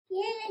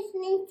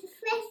listening to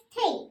Fresh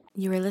Take.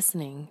 You are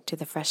listening to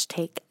the Fresh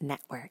Take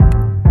Network.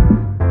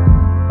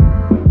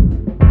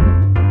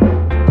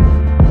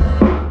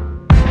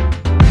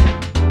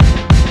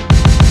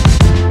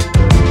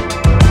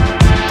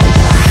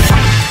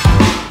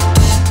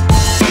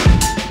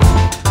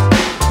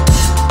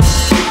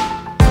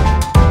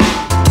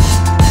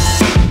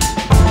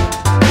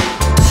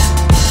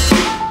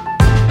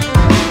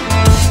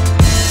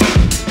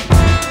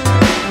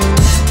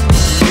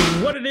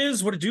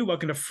 What to do?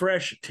 Welcome to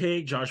Fresh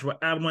Take. Joshua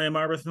Abelman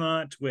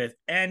Arbuthnot with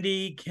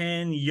Andy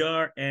Ken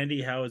Yar.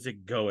 Andy, how is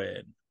it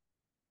going?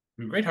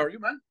 Great. How are you,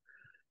 man?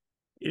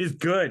 It is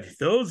good.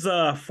 Those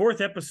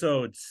fourth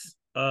episodes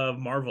of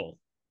Marvel,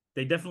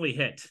 they definitely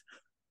hit.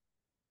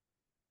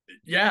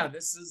 Yeah,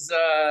 this is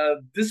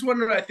this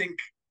one. I think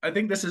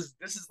this is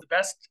the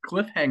best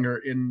cliffhanger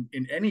in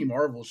any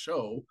Marvel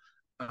show.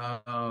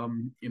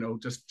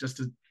 Just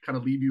to kind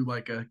of leave you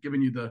like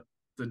giving you the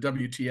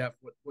WTF.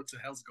 What's the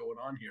hell's going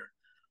on here?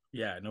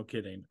 Yeah, no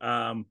kidding.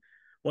 I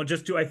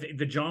think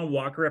the John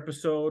Walker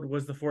episode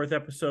was the fourth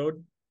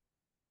episode.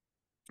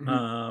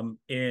 Mm-hmm.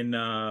 In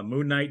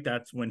Moon Knight,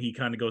 that's when he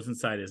kind of goes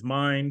inside his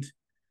mind.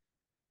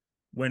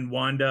 When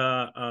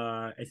Wanda,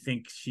 I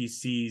think she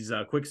sees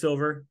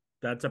Quicksilver.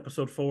 That's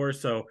episode 4.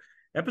 So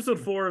episode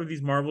 4 of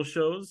these Marvel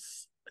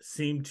shows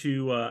seem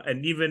to,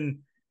 and even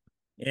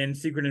in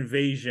Secret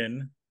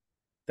Invasion,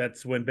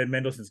 that's when Ben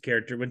Mendelsohn's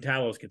character, when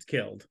Talos gets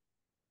killed,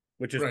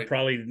 which is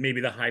probably maybe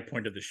the high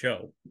point of the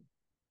show.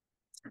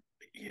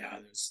 Yeah,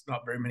 there's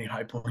not very many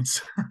high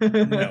points.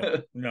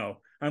 No.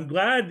 I'm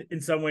glad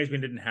in some ways we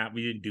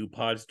didn't do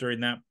pods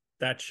during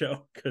that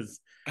show, because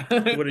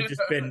it would have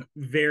just been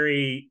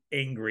very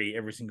angry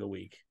every single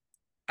week.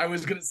 I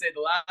was gonna say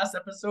the last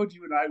episode,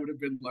 you and I would have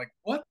been like,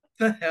 "What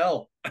the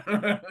hell?"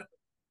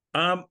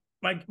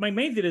 My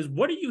main thing is,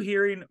 what are you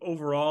hearing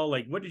overall?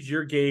 Like, what is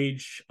your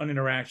gauge on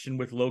interaction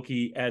with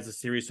Loki as a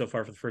series so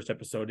far for the first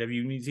episode? Have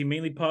you seen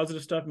mainly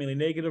positive stuff, mainly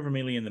negative, or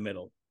mainly in the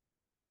middle?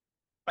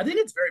 I think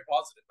it's very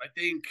positive.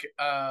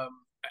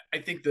 I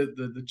think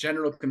the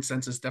general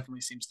consensus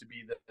definitely seems to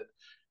be that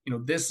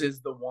this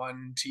is the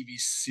one TV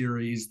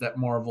series that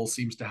Marvel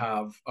seems to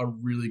have a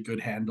really good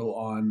handle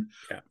on.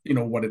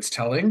 Yeah. What it's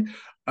telling.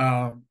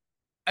 I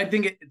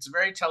think it's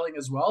very telling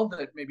as well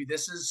that maybe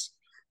this is,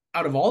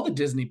 out of all the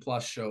Disney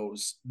Plus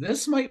shows,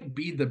 this might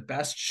be the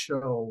best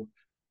show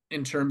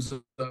in terms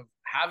of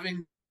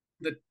having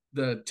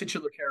the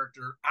titular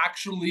character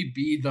actually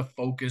be the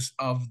focus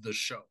of the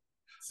show.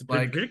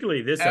 Like,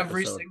 particularly this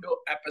every episode. Single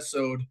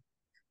episode,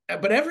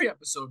 but every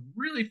episode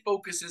really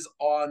focuses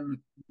on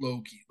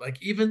Loki.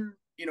 Like, even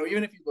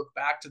if you look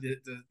back to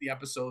the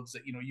episodes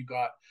that you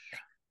got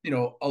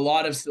a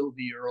lot of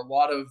Sylvie or a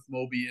lot of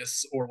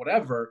Mobius or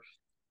whatever,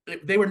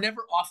 they were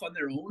never off on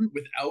their own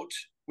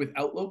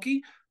without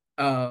Loki.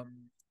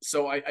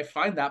 So I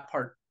find that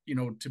part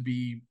to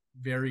be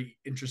very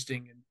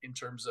interesting in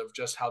terms of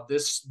just how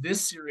this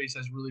series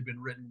has really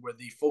been written, where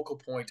the focal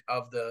point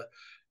of the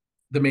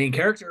main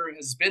character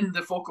has been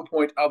the focal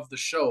point of the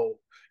show,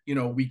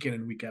 week in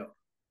and week out.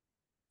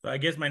 So I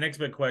guess my next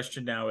big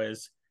question now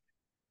is,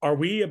 are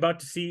we about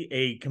to see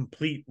a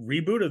complete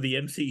reboot of the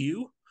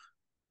MCU?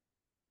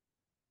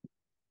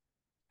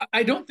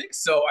 I don't think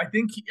so. I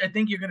think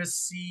you're going to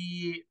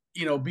see,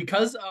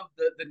 because of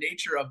the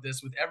nature of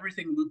this, with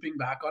everything looping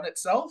back on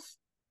itself.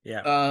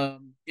 Yeah.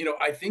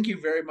 I think you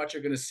very much are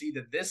going to see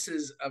that this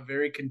is a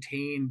very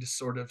contained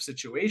sort of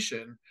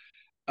situation.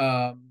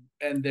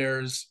 And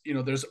there's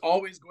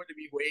always going to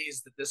be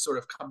ways that this sort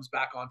of comes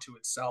back onto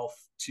itself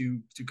to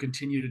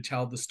continue to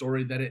tell the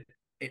story that it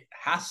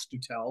has to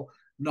tell,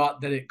 not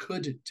that it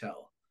could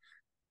tell.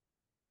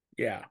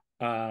 Yeah.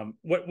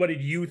 What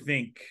did you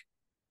think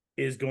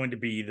is going to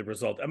be the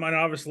result? I mean,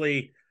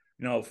 obviously,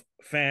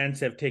 fans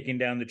have taken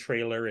down the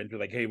trailer and be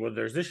like, hey, well,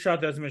 there's this shot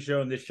that's been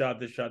shown, this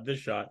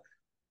shot.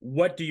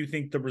 What do you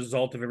think the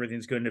result of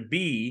everything's going to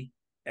be?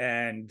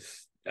 And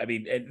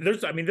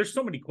there's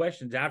so many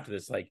questions after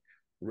this. Like,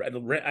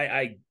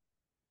 I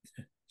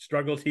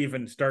struggle to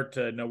even start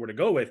to know where to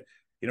go with.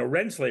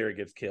 Renslayer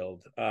gets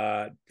killed.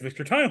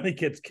 Victor Timely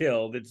gets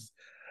killed.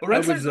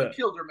 Renslayer's not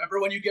killed. Remember,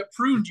 when you get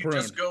pruned, you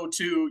just go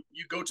to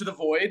the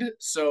void.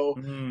 So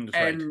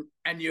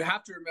and you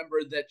have to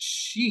remember that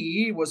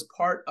she was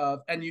part of,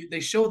 and they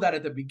show that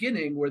at the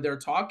beginning where they're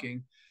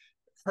talking.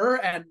 Her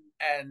and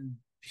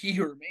He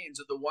Who Remains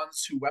are the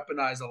ones who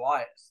weaponize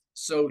Elias.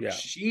 So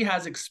she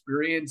has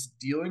experience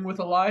dealing with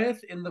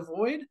Elias in the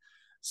void.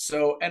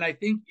 So, and I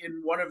think in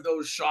one of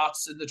those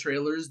shots in the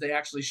trailers, they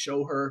actually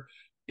show her,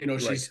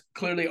 she's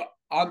clearly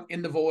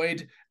in the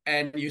void,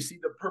 and you see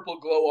the purple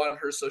glow on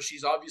her. So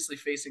she's obviously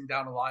facing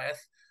down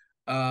Elias.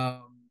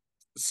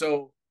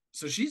 So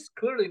she's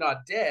clearly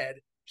not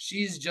dead.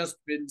 She's just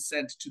been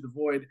sent to the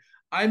void.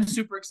 I'm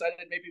super excited.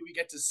 Maybe we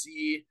get to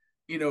see,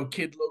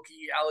 Kid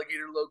Loki,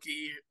 Alligator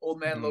Loki,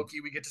 Old Man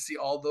Loki. We get to see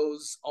all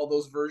those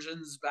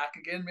versions back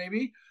again,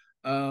 maybe,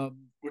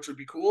 which would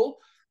be cool.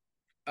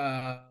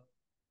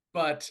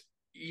 But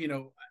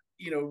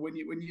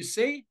when you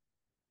say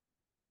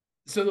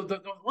So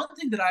the one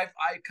thing that I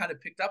kind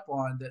of picked up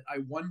on that I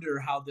wonder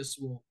how this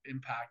will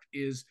impact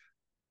is,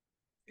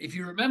 if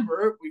you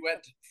remember, we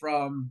went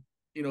from,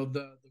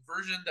 the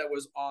version that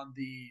was on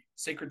the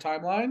sacred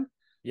timeline,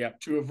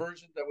 Yep. to a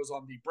version that was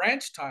on the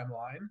branch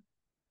timeline,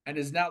 and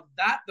is now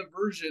that the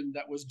version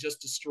that was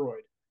just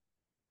destroyed,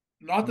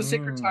 not the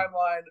sacred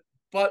timeline,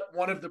 but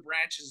one of the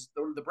branch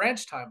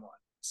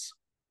timelines.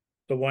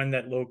 The one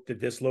that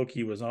this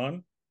Loki was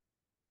on.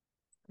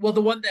 Well,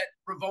 the one that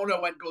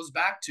Ravonna goes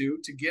back to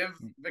give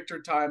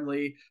Victor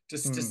Timely to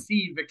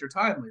see Victor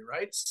Timely,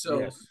 right? So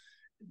yes.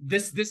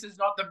 This is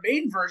not the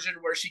main version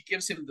where she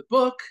gives him the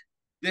book.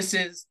 This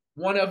is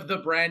one of the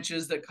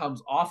branches that comes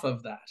off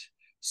of that.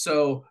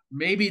 So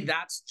maybe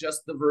that's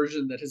just the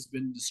version that has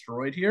been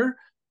destroyed here.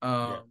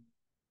 I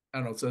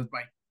don't know. So it's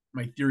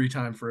my theory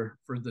time for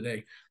the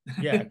day.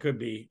 Yeah, it could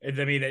be. I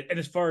mean, and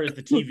as far as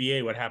the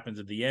TVA, what happens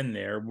at the end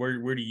there?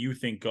 Where do you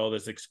think all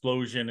this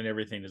explosion and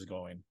everything is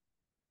going?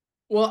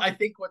 Well, I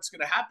think what's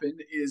going to happen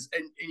is,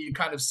 and you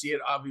kind of see it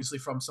obviously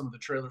from some of the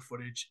trailer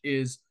footage,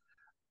 is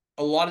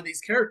a lot of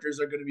these characters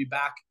are going to be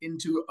back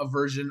into a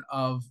version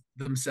of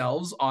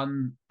themselves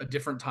on a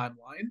different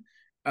timeline.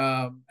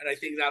 And I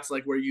think that's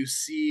like where you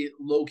see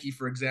Loki,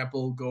 for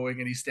example, going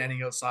and he's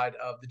standing outside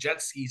of the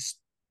jet ski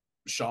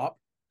shop.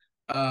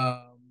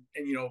 And,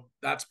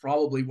 that's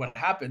probably what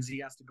happens. He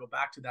has to go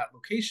back to that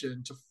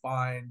location to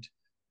find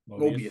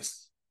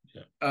Mobius.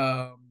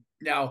 Yeah.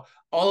 Now,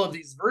 all of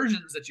these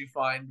versions that you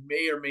find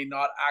may or may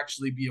not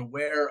actually be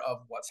aware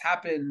of what's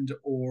happened,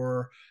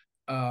 or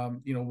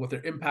what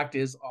their impact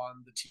is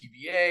on the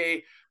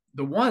TVA.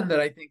 The one that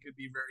I think is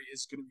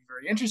going to be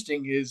very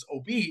interesting is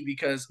OB,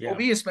 because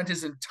OB has spent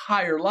his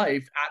entire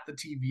life at the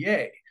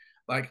TVA,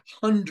 like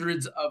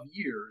hundreds of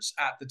years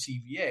at the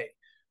TVA.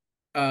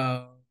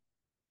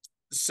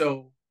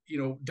 So,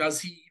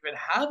 does he even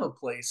have a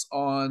place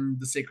on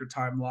the sacred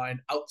timeline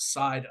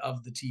outside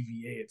of the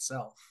TVA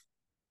itself?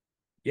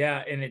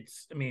 Yeah, and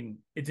it's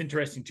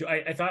interesting too.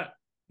 I thought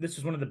this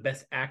was one of the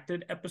best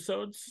acted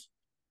episodes.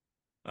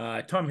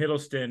 Tom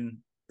Hiddleston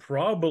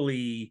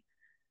probably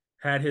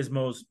had his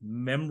most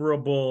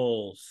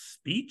memorable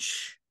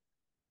speech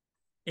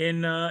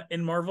in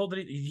Marvel.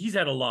 That he's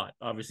had a lot.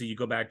 Obviously, you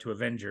go back to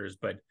Avengers,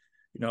 but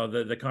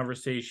the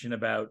conversation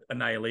about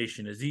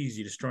annihilation is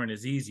easy, destroying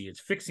is easy. It's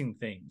fixing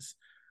things,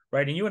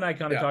 right? And you and I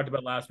kind of talked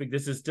about last week.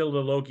 This is still the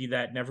Loki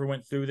that never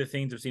went through the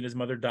things of seeing his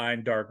mother die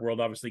in Dark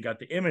World. Obviously, got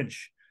the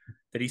image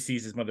that he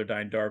sees his mother die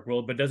in Dark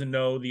World, but doesn't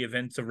know the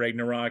events of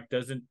Ragnarok.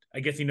 I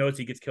guess he knows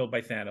he gets killed by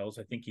Thanos.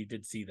 I think he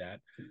did see that.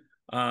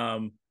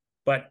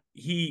 But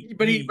he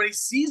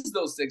sees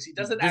those things. He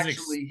doesn't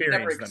actually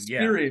never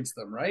experience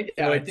them, right?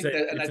 So yeah,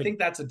 I think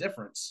that's a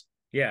difference.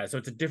 Yeah, so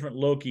it's a different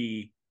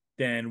Loki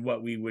than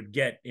what we would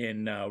get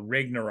in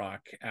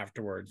Ragnarok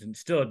afterwards, and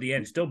still at the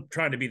end, still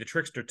trying to be the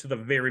trickster to the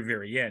very,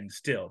 very end,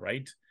 still,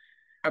 right?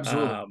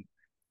 Absolutely.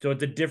 So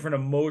it's a different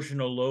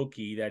emotional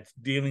Loki that's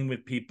dealing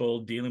with people,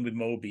 dealing with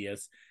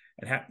Mobius,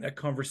 and having that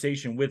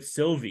conversation with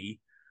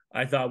Sylvie.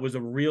 I thought was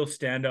a real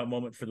standout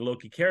moment for the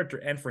Loki character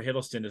and for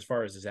Hiddleston as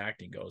far as his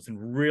acting goes,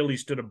 and really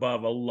stood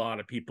above a lot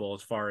of people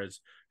as far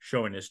as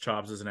showing his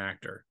chops as an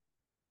actor.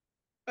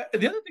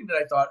 The other thing that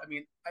I thought,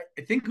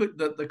 I think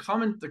the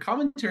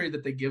commentary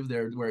that they give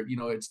there, where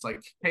it's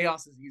like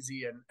chaos is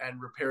easy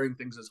and repairing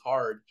things is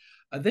hard,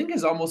 I think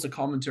is almost a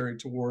commentary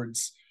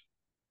towards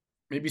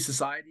maybe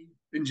society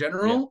in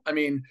general.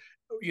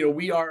 Yeah.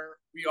 We are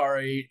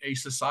a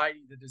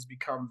society that has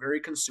become very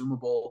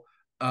consumable.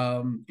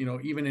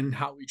 Even in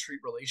how we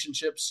treat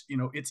relationships,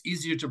 it's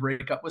easier to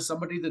break up with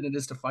somebody than it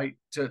is to fight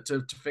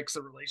to fix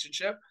a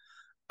relationship.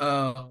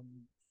 And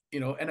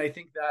I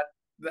think that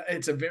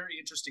it's a very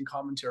interesting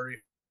commentary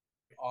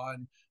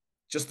on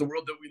just the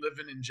world that we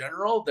live in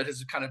general, that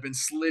has kind of been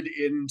slid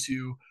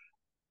into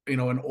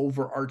an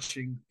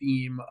overarching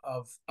theme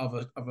of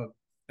an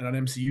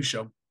MCU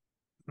show.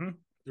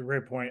 It's a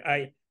great point.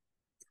 I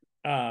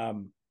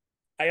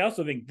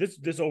also think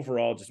this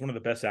overall just one of the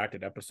best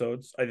acted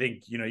episodes. I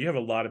think you have a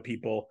lot of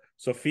people.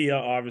 Sophia,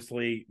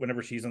 obviously,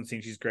 whenever she's on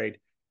scene, she's great.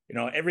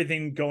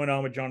 Everything going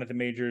on with Jonathan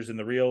Majors in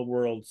the real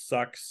world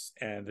sucks,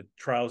 and the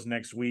trial's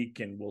next week,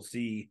 and we'll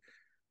see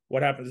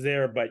what happens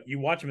there. But you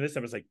watch him this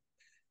time, it's like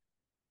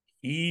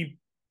he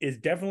is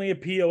definitely a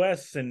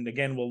POS. And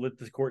again, we'll let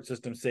the court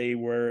system say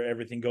where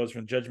everything goes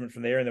from judgment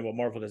from there, and then what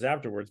Marvel does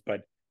afterwards.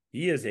 But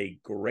he is a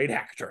great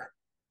actor.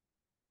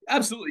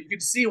 Absolutely. You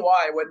can see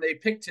why when they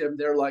picked him,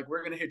 they're like,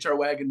 we're going to hitch our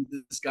wagon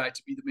to this guy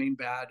to be the main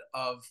bad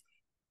of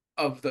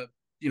the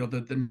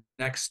the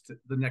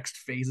next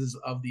phases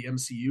of the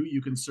MCU.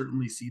 You can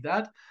certainly see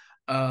that.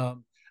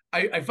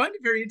 I find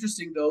it very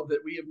interesting, though, that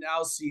we have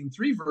now seen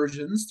three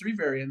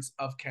variants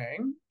of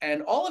Kang,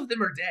 and all of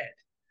them are dead.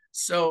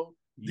 So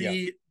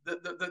the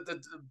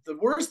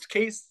worst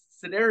case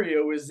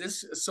scenario is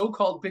this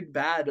so-called big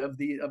bad of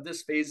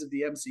this phase of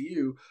the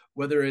MCU,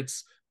 whether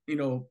it's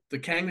the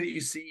Kang that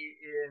you see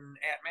in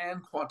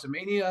Ant-Man,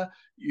 Quantumania,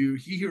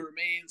 He Who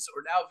Remains,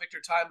 or now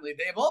Victor Timely,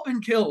 they've all been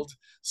killed.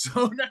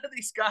 So none of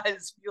these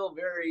guys feel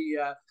very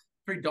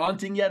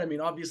daunting yet.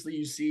 Obviously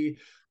you see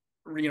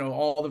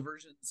all the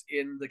versions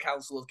in the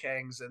Council of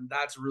Kangs, and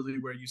that's really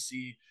where you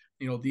see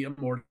the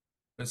Immortus,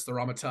 the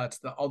Ramatat,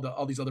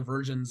 all these other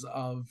versions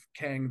of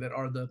Kang that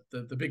are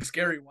the big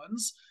scary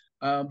ones.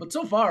 But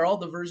so far, all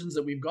the versions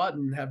that we've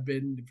gotten have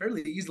been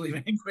fairly easily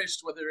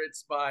vanquished, whether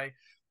it's by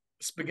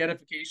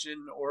spaghettification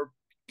or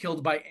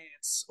killed by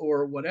ants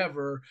or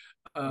whatever,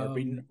 or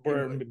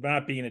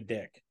not being a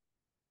dick.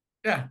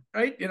 Yeah,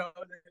 right.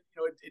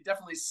 It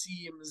definitely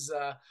seems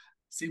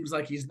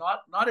like he's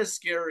not as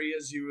scary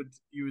as you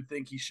would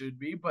think he should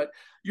be. But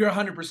you're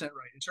 100%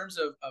 right in terms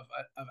of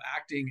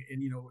acting,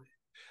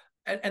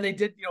 and they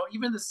did,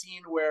 even the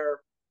scene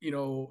where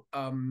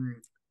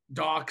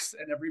Docs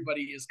and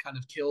everybody is kind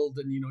of killed,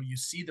 and you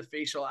see the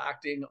facial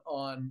acting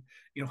on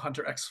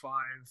Hunter X5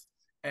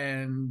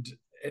 and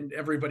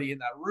everybody in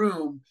that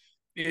room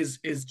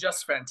is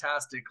just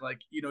fantastic. Like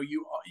you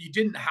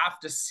didn't have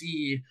to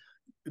see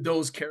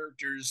those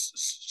characters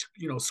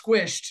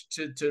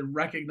squished to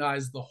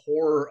recognize the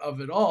horror of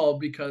it all,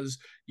 because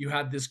you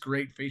had this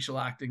great facial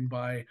acting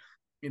by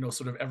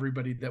sort of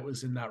everybody that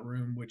was in that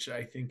room, which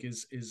I think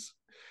is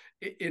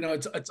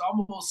it's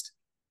almost,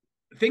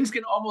 things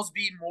can almost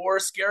be more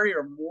scary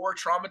or more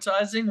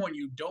traumatizing when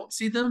you don't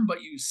see them,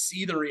 but you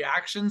see the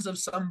reactions of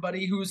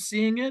somebody who's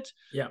seeing it.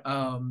 Yeah.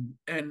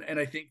 And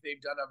I think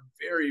they've done a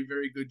very,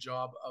 very good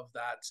job of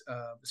that,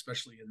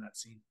 especially in that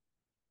scene.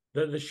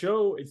 The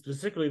show,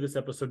 specifically this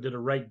episode, did a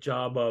right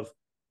job of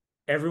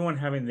everyone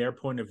having their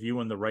point of view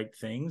on the right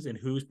things and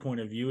whose point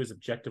of view is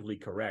objectively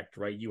correct,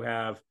 right? You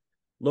have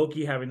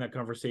Loki having that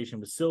conversation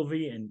with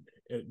Sylvie and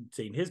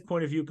saying his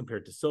point of view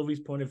compared to Sylvie's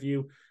point of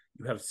view.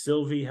 You have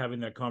Sylvie having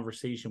that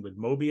conversation with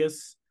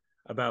Mobius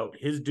about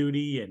his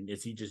duty, and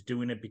is he just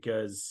doing it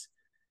because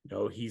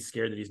he's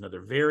scared that he's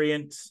another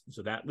variant?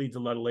 So that leads a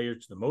lot of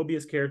layers to the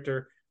Mobius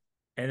character.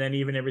 And then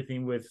even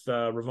everything with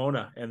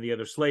Ravonna and the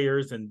other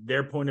Slayers and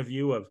their point of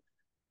view of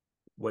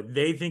what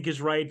they think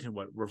is right and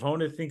what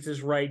Ravonna thinks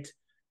is right.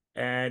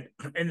 And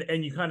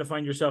you kind of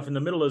find yourself in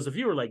the middle as a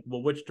viewer, like,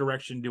 well, which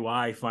direction do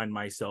I find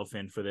myself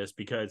in for this?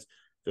 Because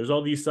there's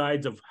all these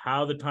sides of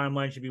how the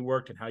timeline should be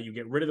worked and how you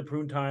get rid of the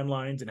prune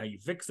timelines and how you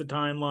fix the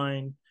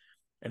timeline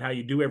and how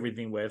you do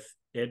everything with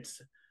it.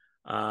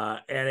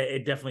 And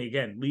it definitely,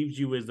 again, leaves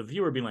you as the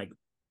viewer being like,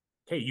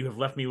 hey, you have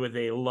left me with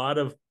a lot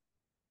of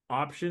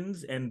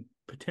options and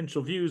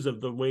potential views of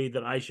the way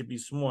that I should be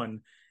sworn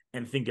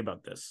and think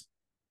about this.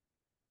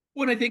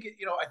 Well, I think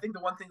the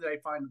one thing that I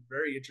find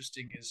very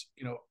interesting is,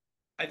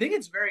 I think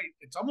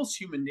it's almost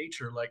human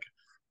nature. Like,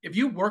 if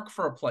you work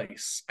for a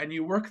place and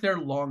you work there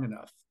long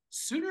enough,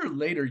 sooner or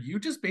later, you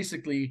just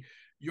basically,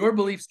 your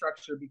belief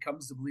structure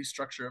becomes the belief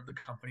structure of the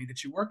company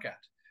that you work at.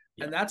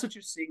 Yeah. And that's what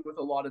you're seeing with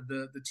a lot of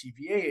the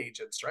TVA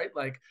agents, right?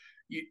 Like,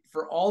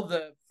 for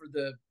the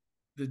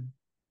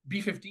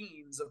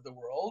B-15s of the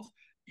world,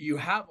 you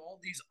have all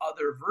these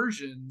other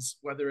versions,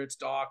 whether it's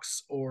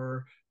Docs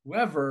or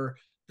whoever,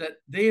 that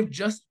they've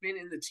just been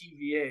in the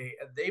TVA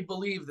and they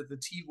believe that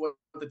what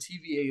the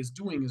TVA is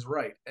doing is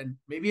right. And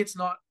maybe it's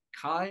not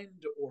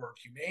kind or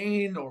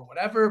humane or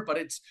whatever, but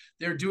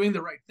they're doing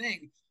the right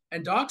thing.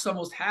 And Doc's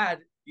almost had,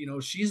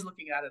 she's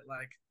looking at it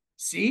like,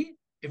 see,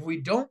 if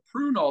we don't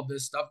prune all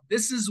this stuff,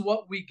 this is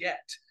what we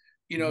get.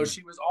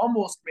 She was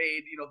almost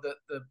made,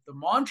 the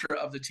mantra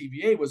of the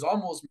TVA was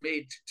almost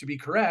made to be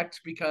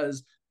correct,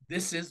 because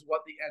this is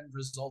what the end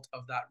result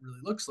of that really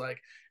looks like.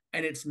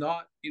 And it's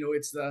not,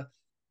 it's the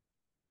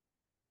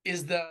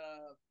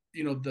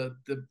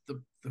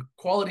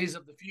qualities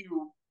of the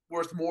few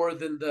worth more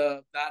than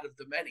that of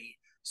the many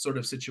sort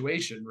of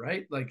situation,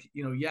 right? Like,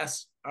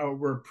 yes,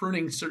 we're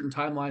pruning certain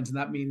timelines, and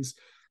that means,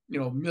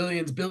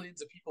 millions,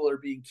 billions of people are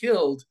being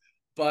killed.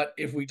 But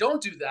if we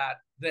don't do that,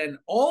 then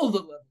all the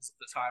levels of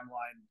the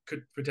timeline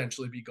could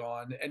potentially be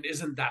gone. And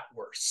isn't that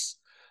worse?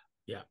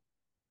 Yeah,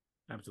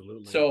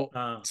 absolutely. So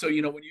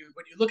when you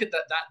look at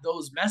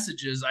those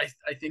messages,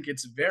 I think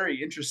it's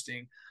very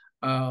interesting.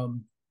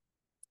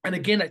 And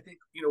again, I think,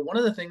 one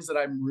of the things that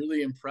I'm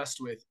really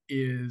impressed with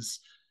is,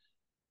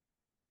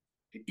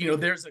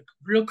 there's a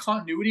real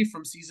continuity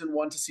from season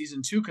 1 to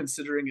season 2,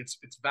 considering it's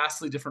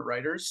vastly different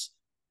writers.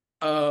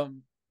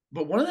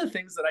 But one of the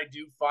things that I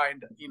do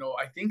find,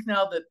 I think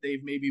now that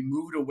they've maybe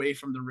moved away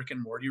from the Rick and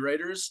Morty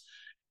writers,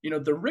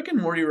 the Rick and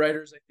Morty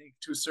writers, I think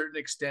to a certain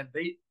extent,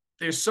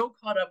 they're so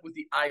caught up with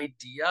the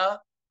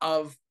idea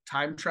of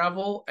time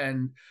travel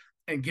and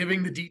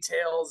giving the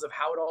details of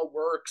how it all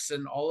works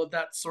and all of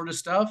that sort of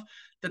stuff,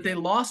 that they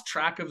lost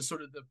track of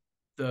sort of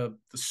the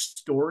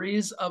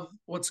stories of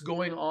what's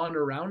going on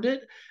around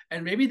it.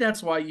 And maybe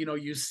that's why,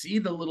 you see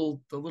the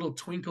little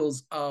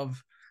twinkles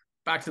of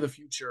Back to the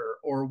Future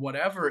or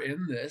whatever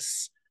in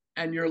this,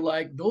 and you're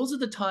like, those are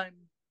the time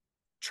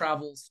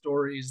travel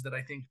stories that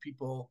I think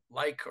people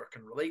like or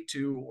can relate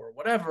to or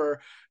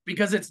whatever,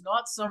 because it's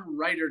not some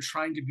writer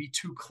trying to be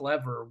too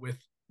clever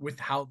with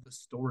how the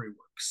story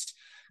works.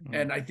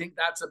 And I think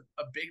that's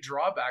a big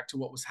drawback to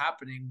what was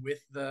happening with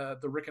the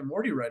Rick and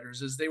Morty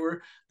writers, is they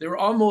were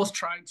almost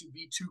trying to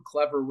be too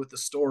clever with the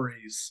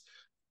stories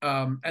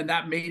And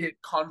that made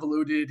it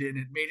convoluted and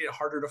it made it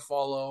harder to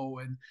follow.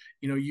 And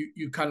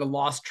you kind of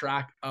lost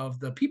track of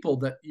the people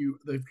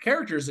the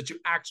characters that you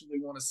actually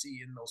want to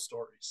see in those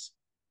stories.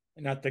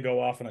 And not to go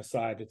off on a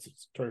side, it's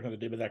totally another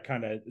day, but that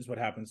kind of is what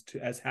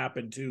has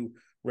happened to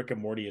Rick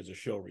and Morty as a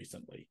show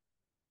recently.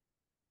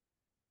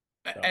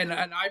 So. And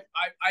I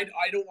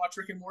don't watch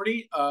Rick and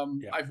Morty.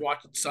 I've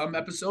watched some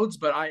episodes,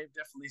 but I have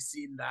definitely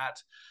seen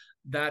that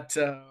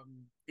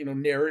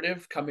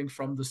narrative coming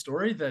from the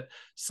story, that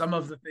some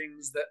of the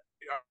things that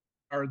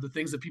are the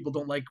things that people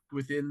don't like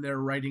within their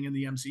writing in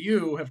the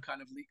MCU have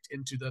kind of leaked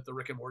into the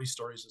Rick and Morty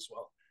stories as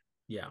well.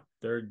 Yeah,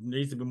 there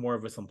needs to be more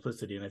of a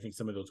simplicity, and I think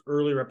some of those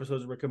earlier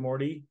episodes of Rick and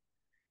Morty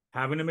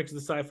having a mix of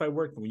the sci-fi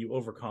work, but when you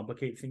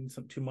overcomplicate things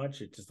too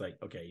much, it's just like,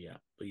 okay, yeah,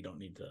 but you don't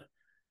need to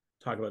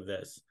talk about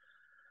this.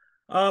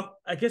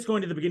 I guess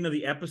going to the beginning of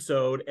the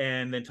episode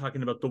and then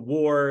talking about the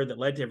war that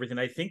led to everything,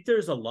 I think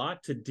there's a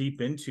lot to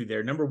deep into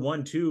there. Number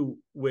one, too,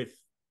 with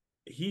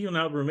He Who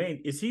Now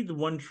Remain, is he the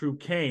one true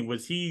Kang?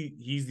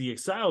 He's the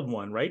exiled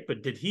one, right?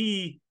 But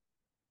they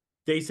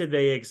said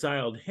they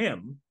exiled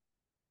him,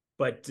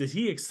 but did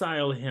he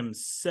exile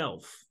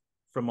himself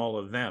from all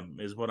of them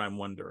is what I'm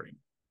wondering.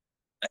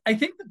 I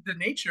think that the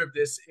nature of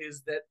this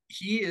is that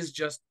he is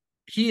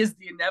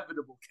the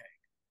inevitable Kang.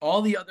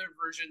 All the other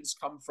versions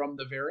come from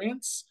the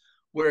variants,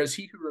 whereas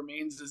He Who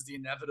Remains is the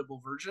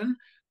inevitable version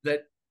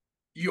that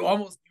you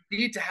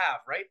need to have,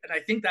 right? And I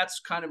think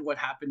that's kind of what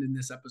happened in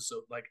this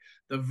episode. Like,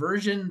 the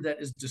version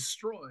that is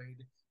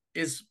destroyed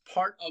is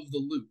part of the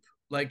loop.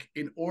 Like,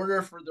 in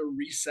order for the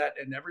reset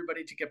and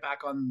everybody to get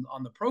back on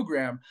the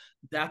program,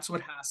 that's what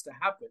has to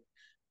happen.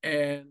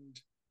 And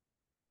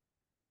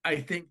I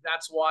think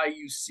that's why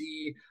you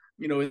see,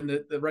 in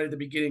the right at the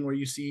beginning where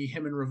you see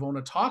him and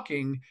Ravonna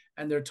talking,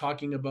 and they're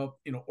talking about,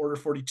 Order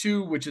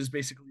 42, which is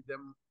basically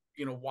them,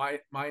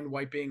 mind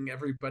wiping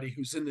everybody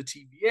who's in the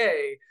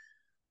TVA.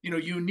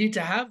 You need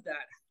to have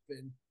that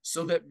happen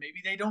so that maybe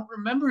they don't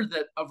remember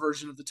that a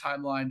version of the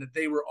timeline that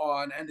they were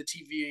on and the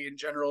TVA in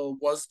general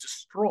was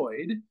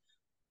destroyed.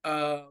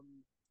 And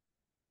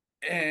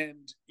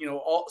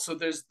so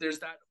there's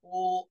that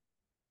whole,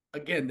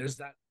 again, there's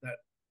that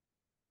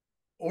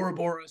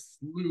Ouroboros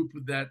loop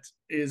that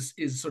is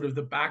sort of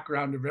the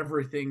background of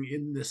everything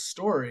in this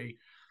story.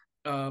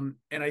 And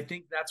I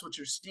think that's what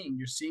you're seeing.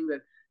 You're seeing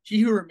that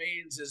He Who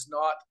Remains is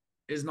not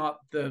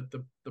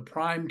the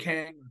prime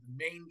Kang or the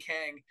main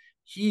Kang.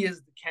 He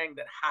is the Kang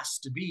that has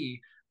to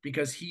be,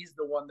 because he's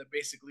the one that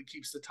basically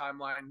keeps the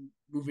timeline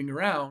moving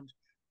around,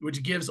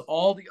 which gives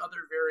all the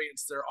other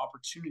variants their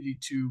opportunity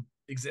to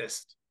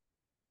exist.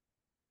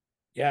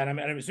 Yeah, and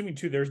I'm assuming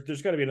too,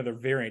 there's got to be another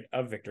variant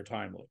of Victor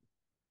Timely,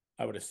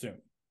 I would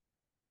assume.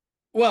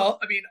 Well,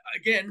 I mean,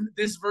 again,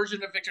 this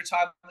version of Victor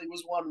Timely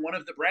was one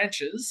of the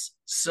branches,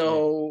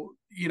 so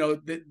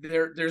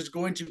there's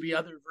going to be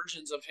other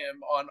versions of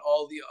him on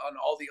all the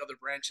other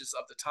branches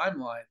of the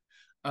timeline.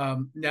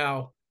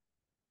 Now,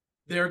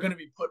 they're going to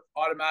be put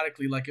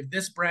automatically, like, if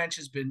this branch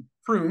has been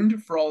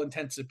pruned for all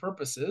intents and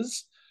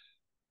purposes,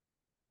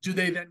 do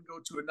they then go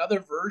to another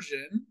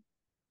version?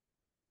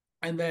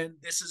 And then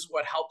this is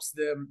what helps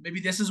them. Maybe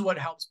this is what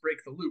helps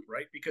break the loop,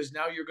 right? Because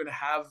now you're going to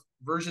have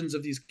versions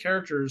of these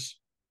characters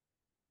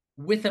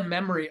with a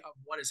memory of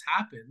what has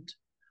happened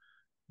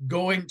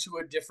going to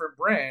a different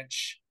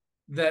branch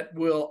that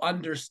will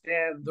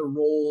understand the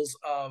roles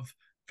of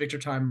Victor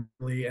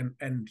Timely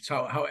and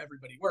how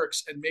everybody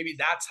works. And maybe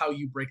that's how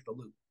you break the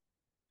loop.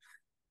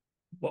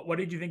 What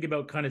did you think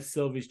about kind of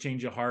Sylvie's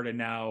change of heart and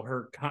now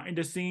her kind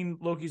of seeing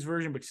Loki's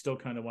version, but still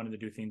kind of wanting to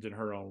do things in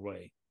her own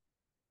way?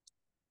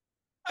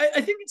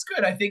 I think it's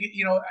good. I think,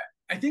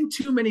 I think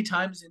too many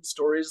times in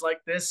stories like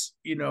this,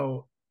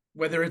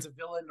 whether it's a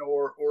villain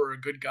or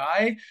a good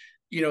guy,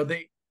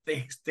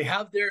 they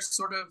have their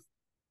sort of,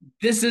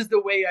 this is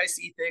the way I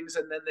see things,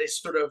 and then they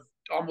sort of,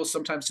 almost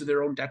sometimes to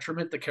their own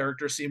detriment, the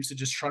character seems to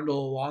just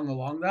trundle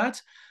along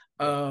that.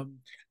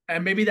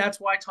 And maybe that's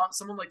why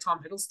someone like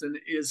Tom Hiddleston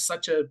is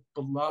such a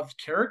beloved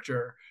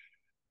character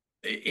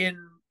in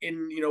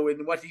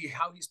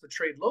how he's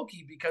portrayed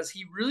Loki, because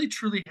he really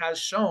truly has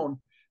shown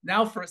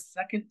now for a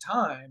second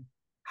time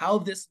how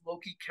this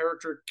Loki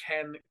character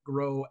can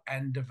grow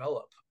and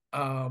develop.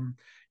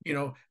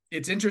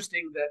 It's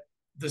interesting that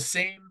the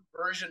same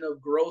version of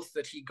growth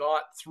that he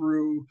got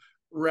through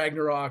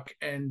Ragnarok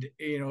and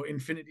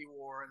Infinity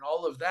War and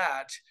all of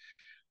that,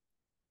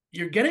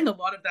 you're getting a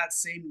lot of that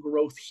same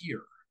growth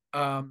here.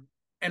 And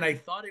I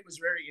thought it was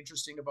very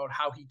interesting about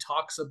how he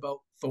talks about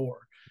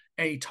Thor,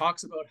 and he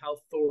talks about how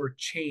Thor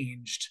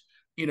changed,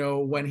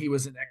 when he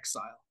was in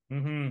exile.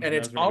 Mm-hmm. And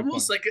it's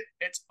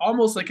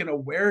almost like an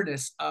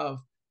awareness of,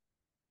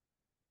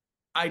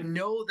 I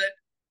know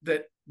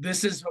that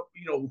this is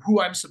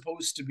who I'm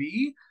supposed to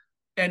be.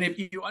 And if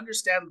you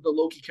understand the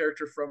Loki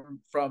character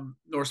from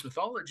Norse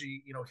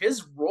mythology,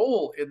 his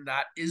role in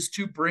that is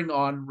to bring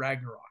on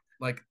Ragnarok.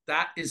 Like,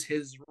 that is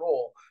his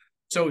role.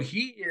 So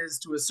he is,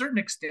 to a certain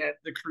extent,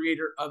 the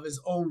creator of his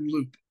own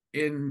loop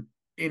in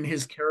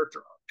his character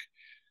arc.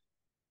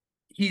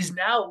 he's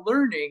now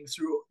learning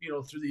through,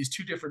 through these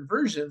two different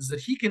versions that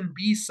he can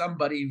be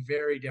somebody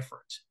very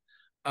different.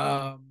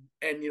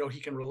 And he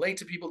can relate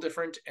to people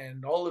different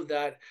and all of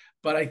that.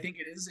 But I think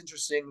it is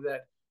interesting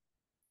that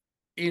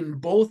in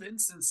both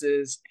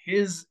instances,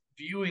 his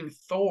viewing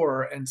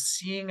Thor and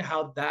seeing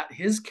how that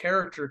his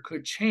character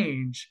could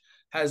change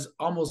has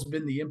almost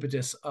been the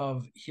impetus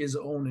of his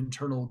own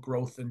internal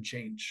growth and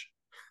change.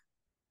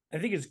 I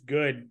think it's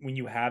good when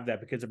you have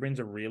that because it brings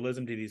a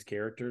realism to these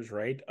characters,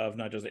 right? Of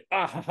not just like,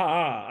 ah, ha,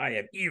 ha, I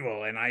am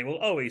evil and I will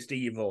always stay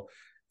evil.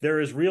 There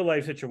is real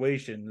life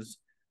situations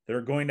that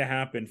are going to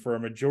happen for a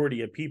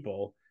majority of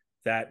people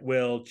that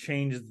will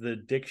change the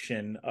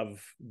diction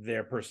of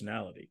their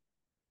personality.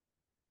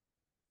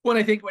 Well,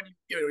 I think when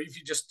if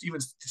you just even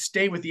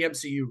stay with the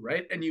MCU,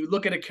 right, and you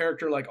look at a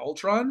character like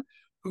Ultron,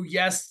 who,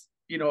 yes,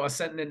 a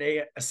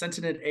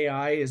sentient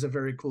AI is a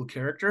very cool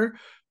character,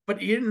 but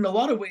in a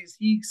lot of ways,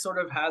 he sort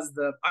of has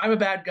I'm a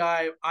bad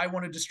guy. I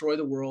want to destroy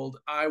the world.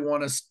 I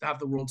want to have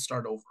the world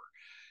start over.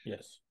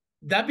 Yes.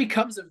 That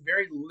becomes a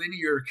very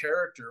linear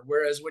character.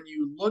 Whereas when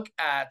you look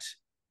at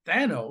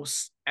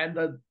Thanos and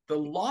the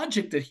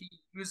logic that he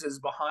uses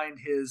behind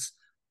his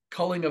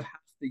culling of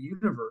half the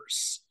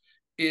universe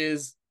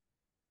is,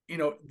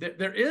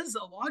 there is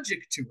a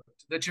logic to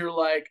it that you're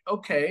like,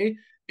 okay,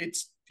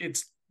 it's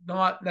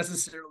not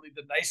necessarily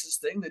the nicest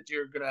thing that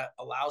you're going to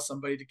allow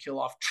somebody to kill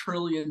off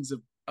trillions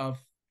of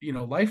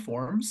life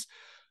forms,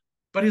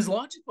 but his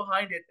logic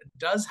behind it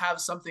does have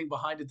something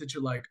behind it that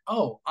you're like,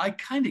 oh, I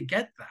kind of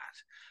get that.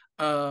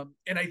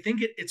 And I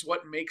think it's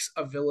what makes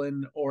a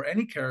villain or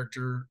any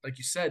character, like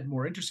you said,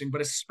 more interesting,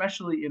 but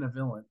especially in a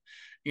villain.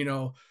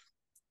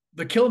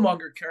 The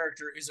Killmonger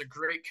character is a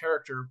great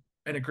character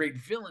and a great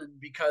villain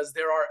because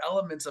there are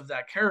elements of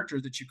that character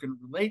that you can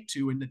relate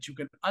to and that you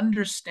can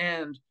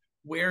understand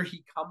where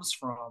he comes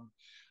from.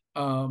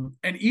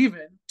 And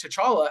even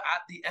T'Challa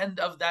at the end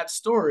of that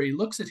story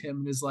looks at him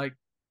and is like,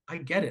 I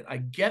get it. I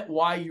get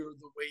why you're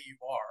the way you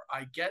are.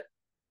 I get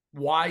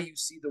why you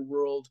see the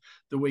world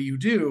the way you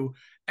do.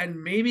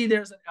 And maybe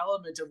there's an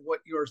element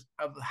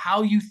of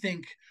how you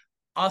think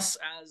us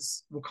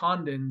as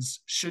Wakandans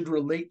should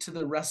relate to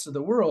the rest of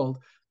the world.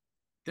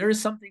 There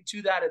is something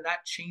to that, and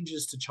that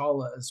changes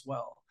T'Challa as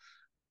well.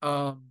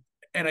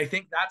 And I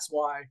think that's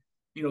why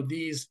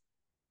these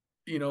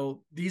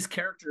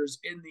characters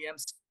in the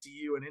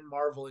MCU and in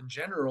Marvel in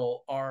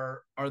general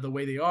are the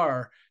way they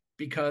are,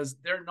 because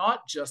they're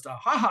not just a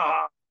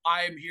ha,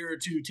 I'm here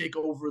to take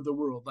over the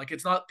world. Like,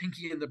 it's not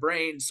Pinky in the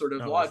Brain sort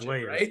of logic,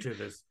 right? To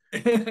this.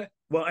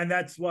 Well, and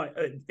that's why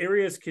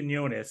Arias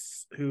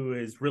Quinones, who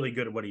is really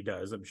good at what he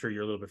does, I'm sure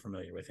you're a little bit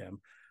familiar with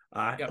him.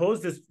 Yep.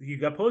 You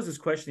got posed this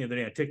question the other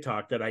day on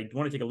TikTok that I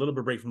want to take a little bit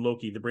of break from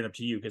Loki to bring up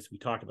to you because we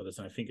talked about this,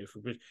 and I think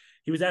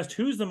he was asked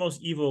who's the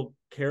most evil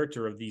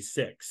character of these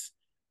six.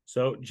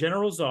 So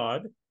General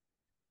Zod,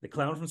 the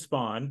Clown from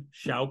Spawn,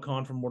 Shao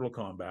Kahn from Mortal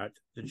Kombat,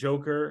 the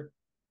Joker,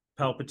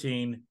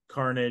 Palpatine,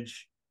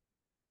 Carnage,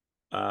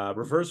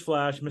 Reverse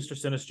Flash, Mr.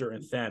 Sinister,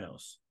 and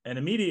Thanos. And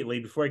immediately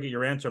before I get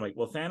your answer, I'm like,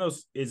 well, Thanos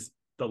is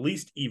the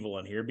least evil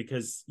in here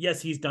because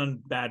yes, he's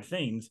done bad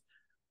things,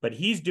 but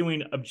he's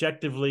doing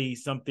objectively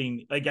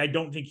something like I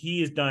don't think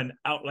he has done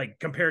out like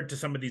compared to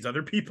some of these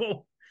other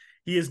people.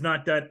 He has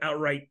not done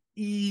outright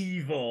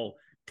evil,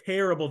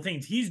 terrible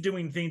things. He's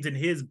doing things in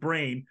his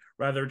brain,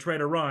 rather try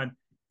to run,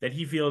 that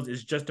he feels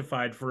is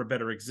justified for a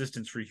better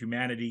existence for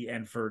humanity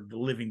and for the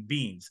living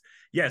beings.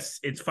 Yes,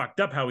 it's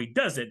fucked up how he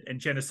does it, and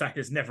genocide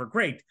is never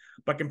great,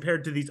 but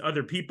compared to these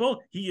other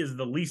people, he is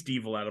the least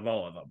evil out of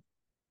all of them.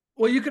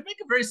 Well, you could make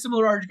a very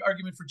similar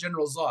argument for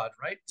General Zod,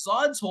 right?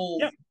 Zod's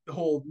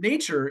whole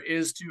nature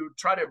is to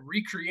try to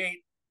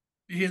recreate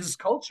his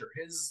culture,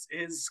 his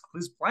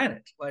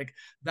planet. Like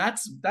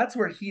that's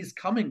where he's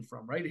coming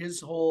from, right? His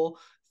whole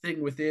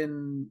thing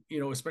within,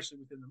 especially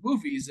within the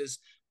movies, is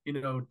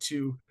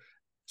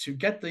to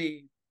get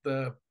the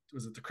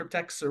was it the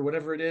cryptex or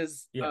whatever it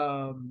is,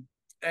 and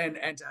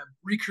to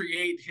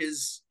recreate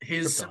his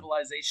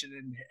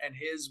civilization and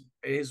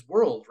his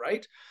world,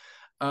 right?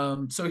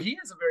 So he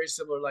has a very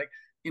similar, like,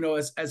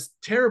 as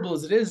terrible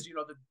as it is,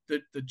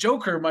 the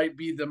Joker might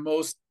be the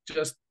most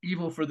just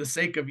evil for the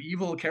sake of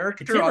evil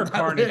character. It's him or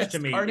Carnage to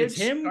me. It's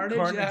him,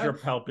 Carnage or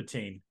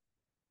Palpatine.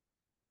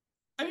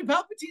 I mean,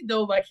 Palpatine,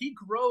 though, like, he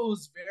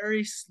grows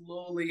very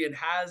slowly and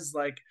has,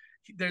 like,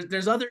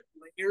 there's other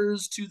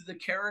layers to the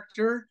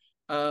character,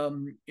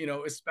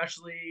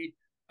 especially,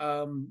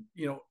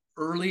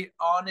 early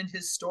on in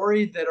his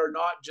story that are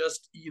not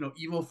just,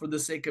 evil for the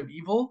sake of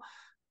evil.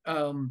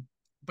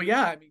 But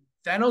yeah, I mean,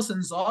 Thanos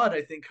and Zod,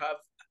 I think,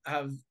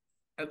 have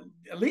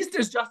at least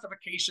there's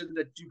justification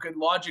that you can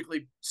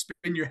logically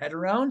spin your head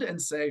around and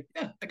say,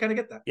 yeah, I kind of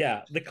get that.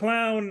 Yeah, the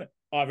clown,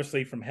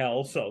 obviously from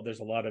hell, so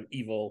there's a lot of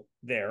evil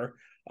there.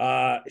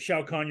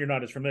 Shao Kahn, you're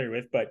not as familiar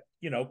with, but,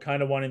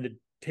 kind of wanting to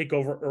take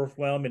over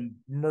Earthrealm and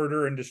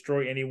murder and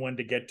destroy anyone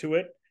to get to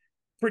it.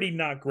 Pretty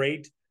not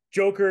great.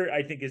 Joker,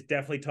 I think, is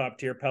definitely top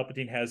tier.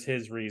 Palpatine has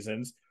his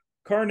reasons.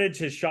 Carnage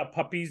has shot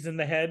puppies in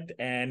the head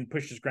and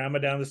pushed his grandma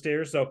down the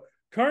stairs, so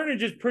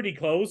Carnage is pretty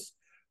close,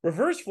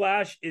 Reverse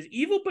Flash is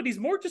evil, but he's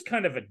more just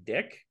kind of a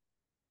dick.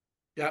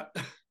 Yeah.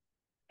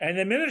 And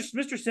then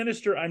Mr.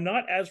 Sinister, I'm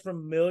not as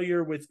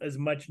familiar with as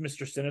much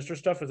Mr. Sinister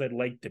stuff as I'd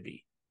like to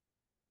be.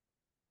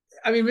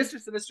 I mean, Mr.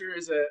 Sinister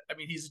he's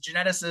a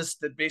geneticist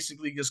that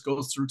basically just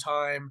goes through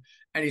time,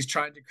 and he's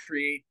trying to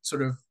create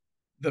sort of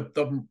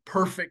the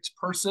perfect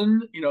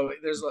person. You know,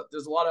 there's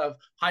a lot of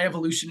high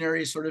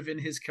evolutionary sort of in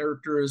his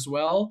character as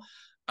well.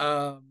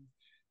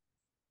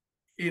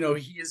 You know,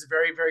 he is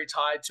very, very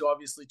tied to,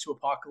 obviously, to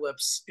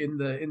Apocalypse in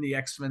the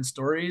X-Men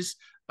stories.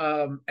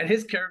 And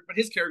his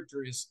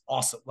character is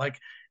awesome. Like,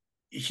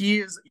 he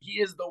is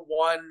the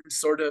one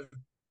sort of,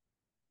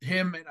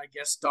 him and I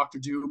guess Doctor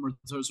Doom are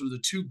those are the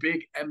two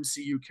big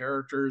MCU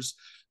characters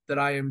that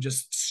I am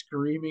just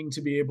screaming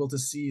to be able to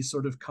see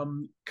sort of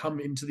come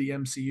into the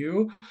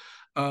MCU.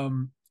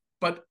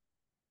 But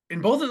in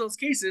both of those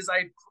cases,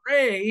 I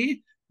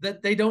pray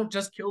that they don't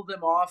just kill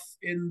them off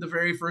in the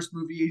very first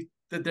movie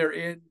that they're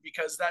in,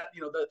 because that,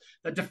 you know,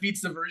 that defeats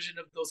the version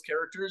of those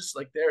characters.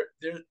 Like,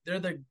 they're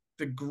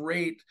the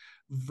great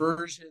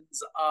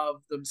versions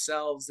of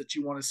themselves that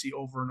you want to see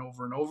over and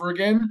over and over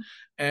again,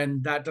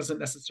 and that doesn't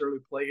necessarily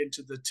play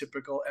into the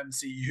typical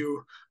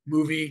MCU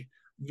movie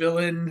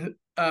villain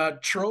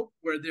trope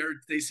where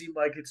they seem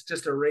like it's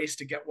just a race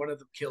to get one of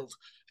them killed.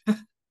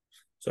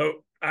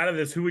 So out of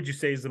this, who would you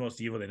say is the most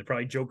evil then?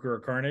 Probably Joker or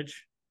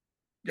Carnage?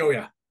 Oh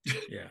yeah.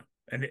 Yeah.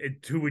 And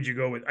who would you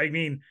go with? I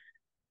mean,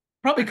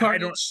 probably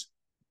Carnage.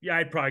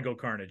 I'd probably go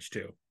Carnage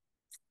too,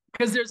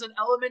 because there's an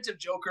element of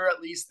Joker, at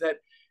least, that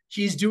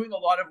he's doing a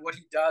lot of what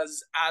he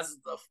does as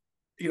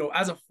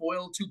as a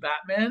foil to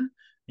Batman.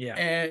 Yeah.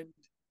 And,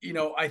 you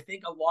know, I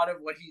think a lot of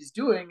what he's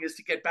doing is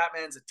to get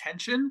Batman's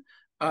attention,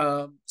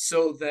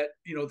 so that,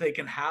 you know, they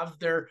can have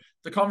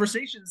the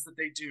conversations that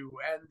they do,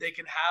 and they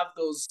can have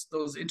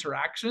those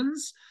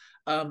interactions.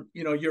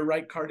 You know, you're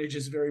right. Carnage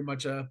is very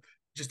much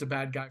just a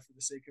bad guy for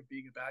the sake of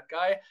being a bad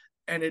guy.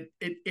 And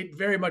it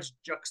very much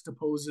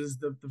juxtaposes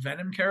the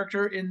Venom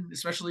character,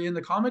 especially in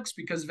the comics,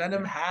 because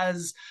Venom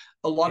has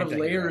a lot of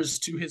layers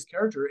to his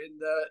character in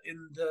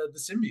the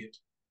symbiote.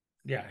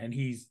 Yeah, and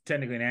he's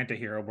technically an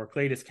anti-hero, where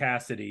Cletus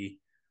Cassidy,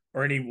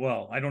 or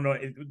I don't know.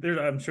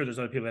 I'm sure there's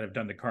other people that have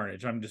done the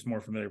Carnage. I'm just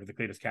more familiar with the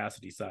Cletus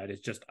Cassidy side.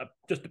 It's just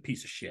a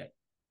piece of shit.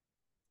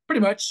 Pretty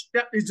much,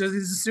 yeah. He's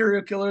a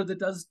serial killer that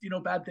does, you know,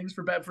 bad things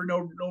for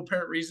no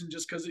apparent reason,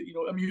 just because it, you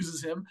know,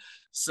 amuses him.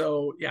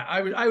 So yeah,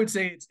 I would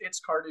say it's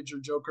Carnage or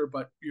Joker,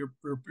 but you're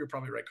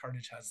probably right.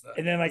 Carnage has the,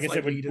 and then, like I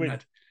said,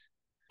 with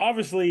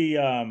obviously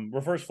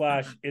Reverse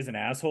Flash is an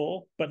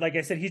asshole, but like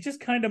I said, he's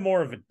just kind of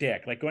more of a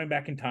dick. Like going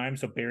back in time,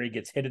 so Barry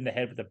gets hit in the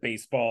head with a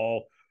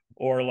baseball,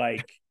 or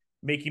like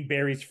making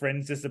Barry's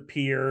friends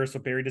disappear so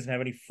Barry doesn't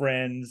have any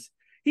friends.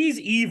 He's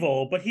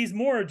evil, but he's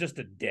more just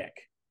a dick.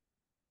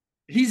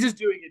 He's just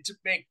doing it to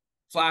make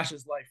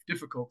Flash's life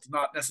difficult,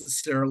 not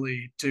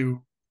necessarily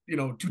to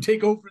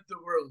take over the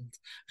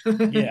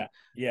world.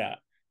 Yeah.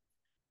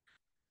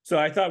 So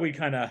I thought we'd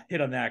kind of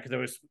hit on that, because I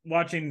was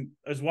watching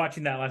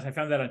that last. I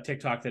found that on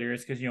TikTok that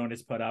Iris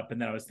Quiziones put up,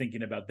 and then I was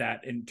thinking about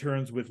that in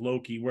terms with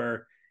Loki,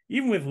 where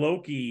even with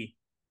Loki,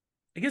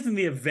 I guess in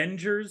the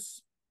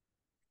Avengers,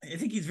 I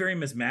think he's very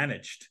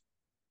mismanaged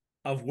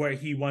of where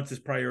he wants his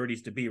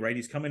priorities to be. Right,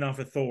 he's coming off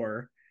of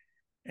Thor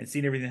and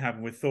seeing everything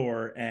happen with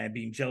Thor, and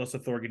being jealous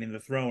of Thor getting the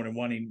throne and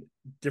wanting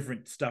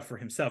different stuff for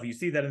himself. You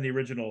see that in the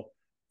original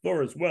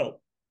Thor as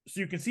well.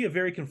 So you can see a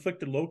very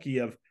conflicted Loki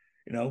of,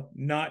 you know,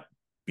 not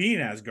being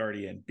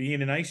Asgardian,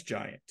 being an ice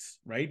giant,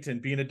 right? And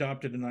being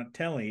adopted and not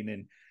telling,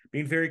 and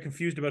being very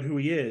confused about who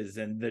he is,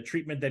 and the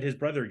treatment that his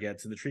brother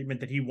gets, and the treatment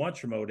that he wants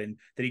from Odin,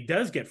 that he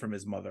does get from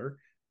his mother,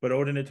 but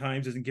Odin at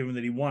times doesn't give him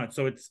that he wants.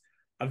 So it's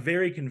a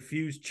very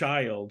confused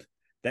child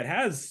that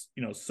has,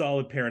 you know,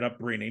 solid parent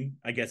upbringing,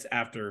 I guess,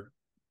 after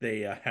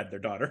they had their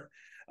daughter.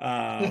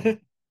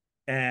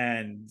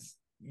 And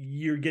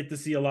you get to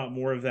see a lot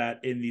more of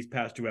that in these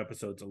past two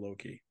episodes of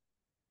Loki.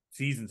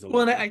 Seasons of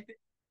Loki. Well, and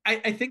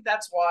I think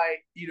that's why,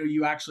 you know,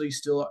 you actually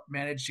still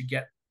manage to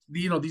get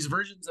these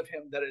versions of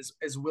him that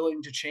is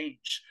willing to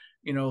change.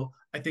 You know,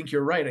 I think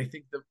you're right. I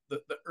think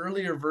the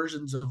earlier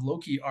versions of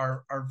Loki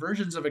are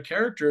versions of a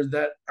character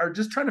that are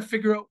just trying to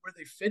figure out where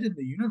they fit in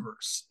the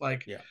universe.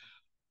 Like, yeah,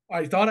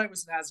 I thought I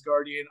was an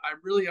Asgardian. I'm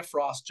really a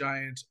frost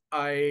giant.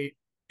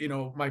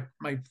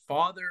 My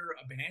father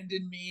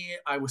abandoned me.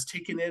 I was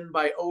taken in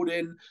by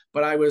Odin,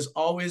 but I was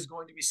always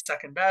going to be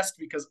second best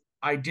because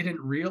I didn't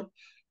realize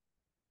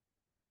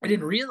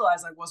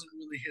I wasn't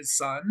really his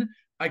son.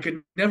 I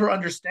could never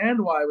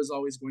understand why I was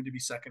always going to be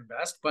second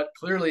best, but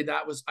clearly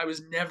I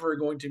was never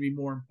going to be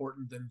more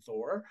important than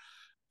Thor.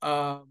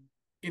 And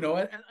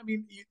I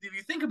mean, if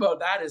you think about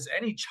that as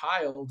any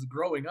child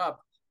growing up,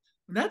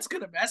 that's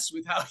going to mess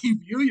with how you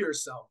view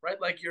yourself,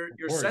 right? Like your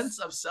sense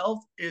of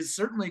self is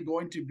certainly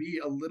going to be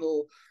a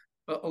little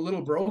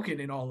broken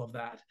in all of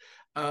that.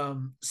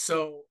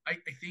 So I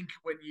think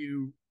when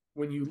you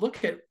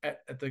look at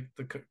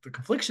the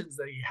conflictions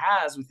that he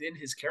has within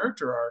his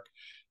character arc,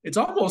 it's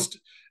almost,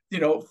 you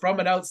know, from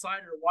an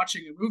outsider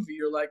watching a movie,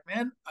 you're like,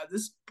 man,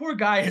 this poor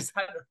guy has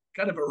had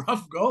kind of a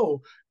rough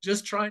go,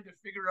 just trying to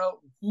figure out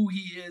who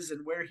he is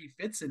and where he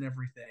fits in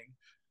everything.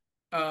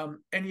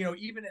 And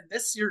even in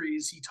this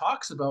series, he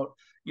talks about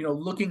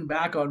looking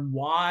back on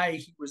why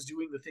he was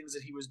doing the things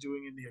that he was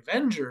doing in the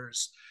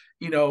Avengers.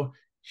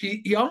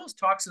 He almost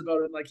talks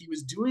about it like he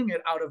was doing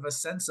it out of a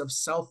sense of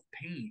self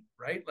pain,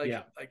 right?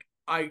 Like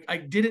I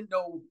didn't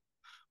know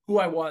who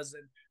I was,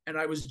 and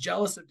I was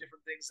jealous of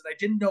different things, and I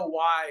didn't know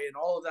why, and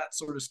all of that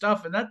sort of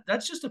stuff. And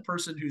that's just a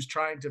person who's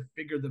trying to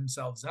figure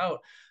themselves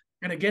out.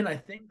 And again, I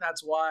think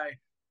that's why,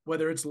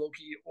 whether it's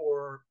Loki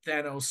or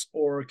Thanos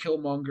or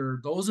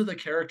Killmonger, those are the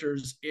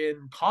characters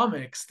in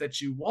comics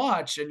that you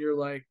watch and you're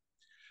like,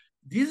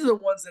 these are the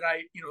ones that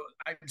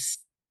I'm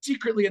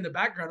secretly in the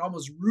background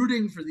almost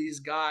rooting for these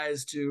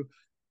guys to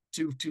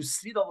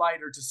see the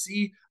light, or to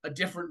see a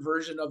different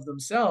version of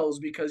themselves,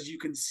 because you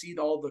can see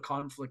all the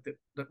conflict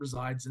that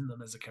resides in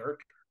them as a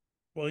character.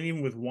 Well,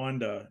 even with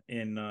Wanda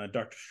in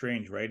Doctor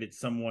Strange, right? It's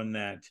someone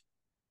that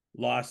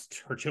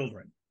lost her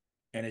children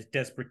and is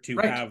desperate to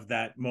have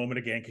that moment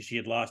again, because she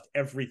had lost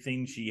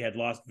everything. She had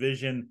lost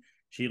Vision.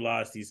 She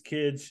lost these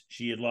kids.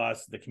 She had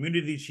lost the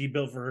community she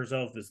built for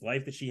herself, this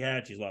life that she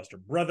had. She's lost her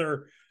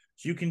brother.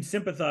 So you can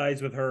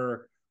sympathize with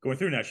her going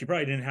through. Now, she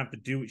probably didn't have to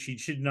do it. She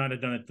should not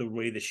have done it the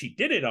way that she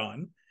did it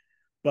on.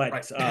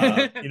 But,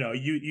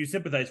 you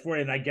sympathize for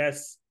it. And I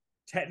guess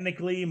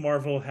technically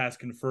Marvel has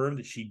confirmed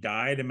that she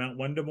died in Mount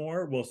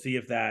Wundamore. We'll see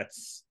if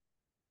that's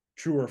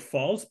true or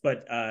false,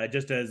 but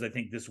just as I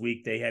think this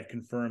week they had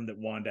confirmed that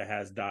Wanda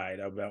has died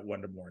about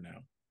Wundamore now.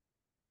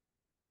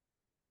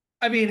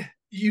 I mean,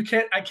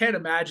 I can't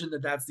imagine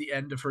that that's the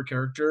end of her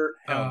character.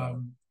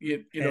 Hell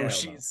no.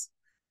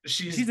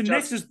 She's a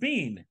Nexus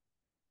being.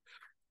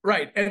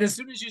 Right. And as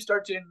soon as you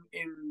start to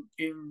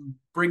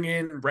bring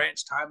in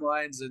branch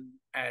timelines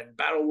and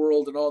Battle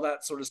World and all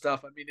that sort of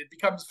stuff, I mean, it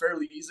becomes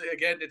fairly easy.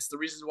 Again, it's the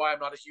reason why I'm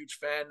not a huge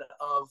fan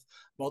of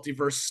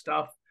multiverse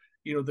stuff.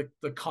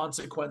 The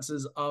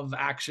consequences of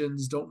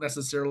actions don't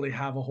necessarily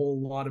have a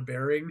whole lot of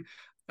bearing,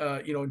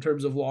 in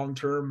terms of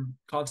long-term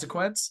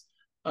consequence.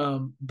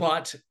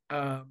 But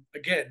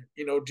again,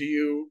 do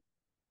you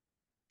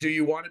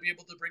want to be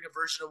able to bring a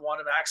version of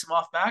Wanda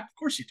Maximoff back? Of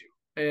course you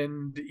do.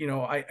 And,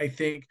 I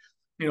think,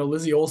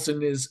 Lizzie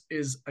Olsen is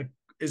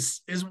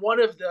one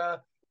of the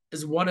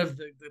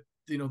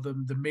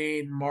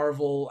main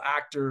Marvel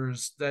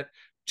actors that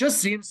just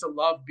seems to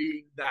love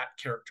being that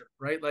character,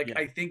 right? Like,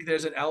 I think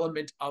there's an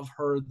element of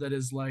her that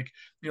is like,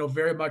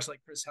 very much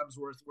like Chris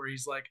Hemsworth, where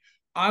he's like,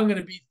 I'm going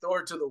to be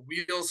Thor till the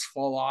wheels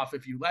fall off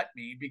if you let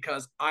me,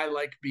 because I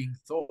like being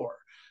Thor.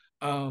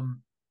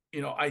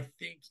 I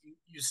think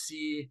you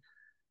see,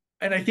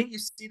 and I think you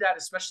see that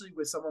especially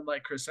with someone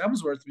like Chris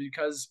Hemsworth,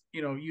 because,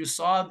 you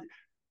saw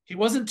he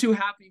wasn't too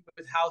happy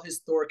with how his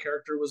Thor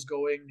character was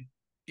going,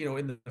 in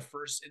the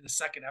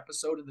second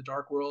episode in the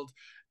Dark World.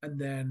 And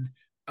then,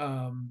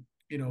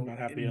 not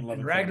happy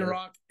in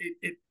Ragnarok,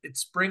 it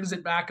springs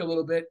it back a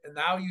little bit. And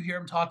now you hear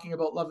him talking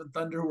about Love and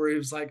Thunder, where he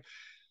was like,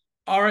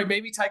 all right,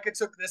 maybe Taika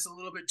took this a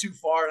little bit too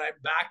far, and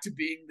I'm back to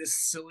being this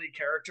silly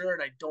character,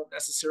 and I don't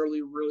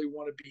necessarily really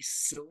want to be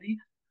silly.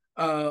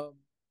 But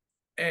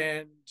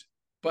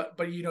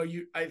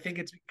I think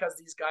it's because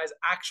these guys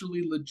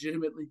actually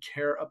legitimately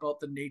care about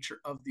the nature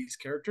of these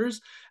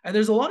characters. And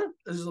there's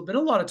been a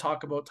lot of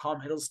talk about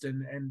Tom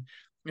Hiddleston, and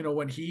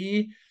when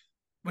he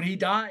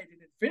died in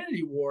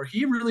Infinity War,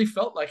 he really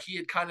felt like he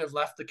had kind of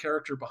left the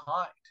character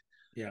behind.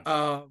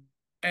 Yeah.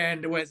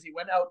 And as he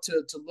went out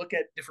to look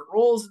at different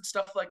roles and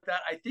stuff like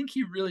that, I think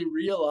he really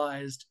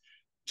realized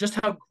just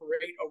how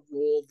great a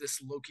role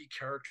this Loki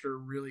character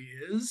really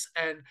is.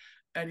 And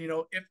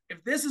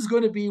if this is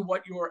going to be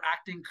what your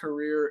acting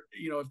career,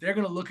 if they're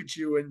going to look at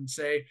you and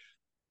say,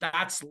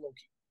 that's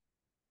Loki,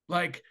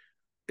 like,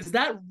 is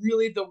that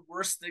really the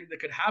worst thing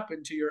that could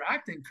happen to your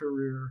acting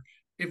career?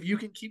 If you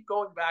can keep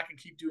going back and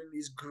keep doing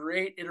these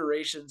great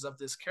iterations of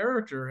this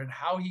character and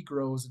how he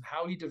grows and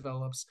how he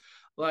develops,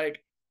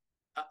 like,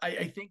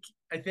 I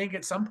think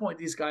at some point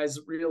these guys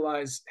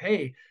realize,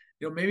 hey,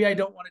 maybe I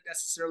don't want to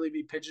necessarily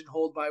be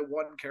pigeonholed by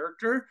one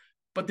character,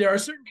 but there are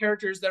certain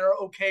characters that are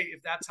okay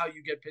if that's how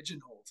you get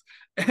pigeonholed.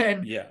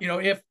 And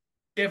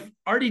if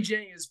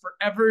RDJ is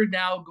forever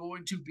now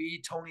going to be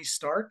Tony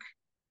Stark,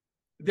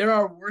 there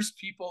are worse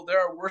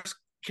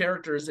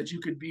characters that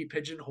you could be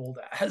pigeonholed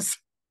as.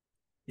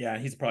 Yeah,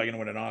 he's probably going to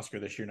win an Oscar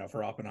this year now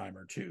for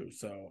Oppenheimer too.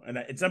 So,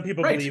 and some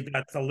people believe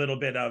that's a little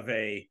bit of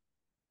a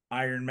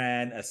Iron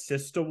Man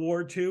assist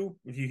award too.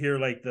 If you hear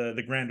like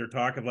the grander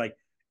talk of like,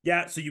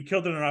 yeah, so you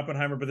killed it on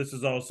Oppenheimer, but this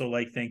is also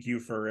like, thank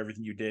you for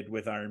everything you did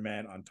with Iron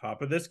Man on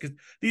top of this, because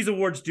these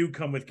awards do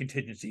come with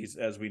contingencies,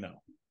 as we know.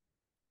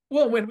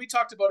 Well, when we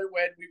talked about it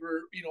when we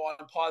were,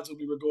 on pods when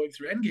we were going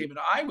through Endgame, and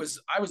I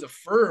was a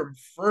firm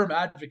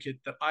advocate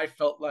that I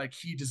felt like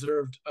he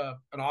deserved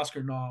an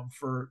Oscar nom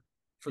for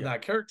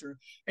that character.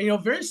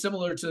 And very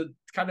similar to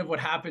kind of what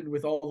happened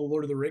with all the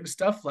Lord of the Rings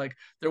stuff. Like,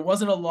 there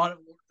wasn't a lot of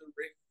Lord of the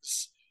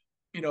Rings,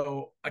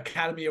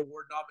 Academy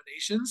Award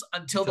nominations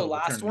until the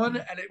last one,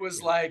 and it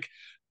was like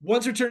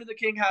once Return of the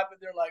King happened,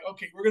 they're like,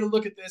 okay, we're going to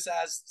look at this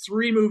as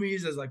 3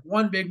 movies, as like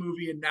one big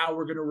movie, and now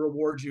we're going to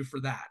reward you for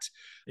that.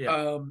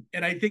 Yeah.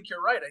 And I think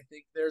you're right. I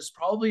think there's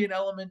probably an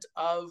element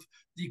of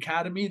the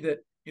Academy that,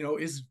 you know,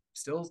 is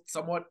still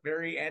somewhat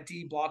very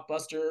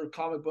anti-blockbuster,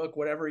 comic book,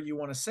 whatever you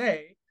want to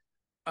say.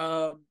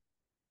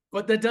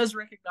 But that does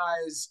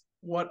recognize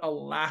what a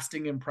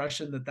lasting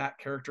impression that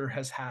character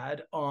has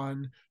had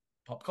on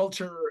pop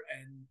culture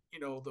and, you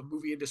know, the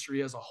movie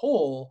industry as a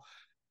whole.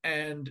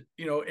 And,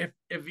 you know,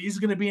 if he's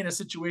going to be in a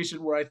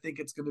situation where I think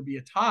it's going to be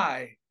a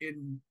tie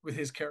with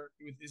his character,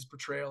 with his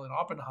portrayal in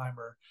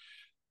Oppenheimer,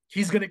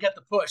 he's going to get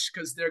the push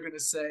because they're going to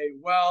say,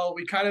 well,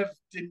 we kind of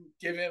didn't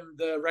give him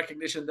the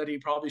recognition that he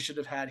probably should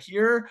have had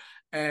here.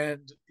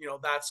 And, you know,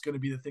 that's going to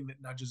be the thing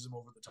that nudges him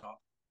over the top.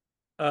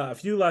 A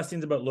few last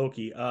things about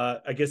Loki.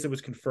 I guess it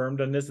was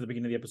confirmed on this at the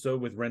beginning of the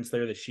episode with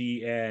Renslayer that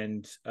she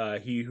and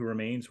He Who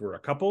Remains were a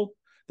couple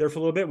there for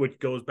a little bit, which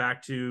goes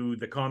back to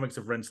the comics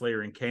of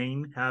Renslayer and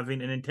Kane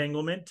having an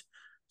entanglement.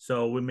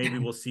 So maybe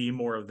we'll see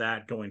more of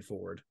that going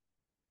forward.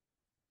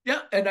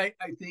 Yeah, and I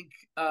think,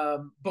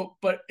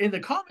 but in the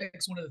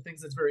comics, one of the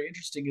things that's very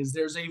interesting is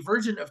there's a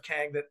version of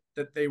Kang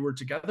that they were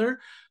together,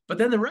 but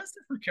then the rest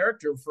of her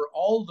character for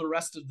all the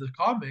rest of the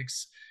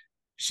comics,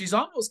 she's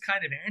almost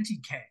kind of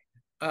anti-Kang.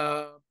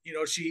 You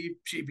know,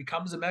 she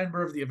becomes a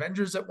member of the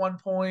Avengers at one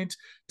point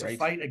to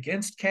fight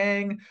against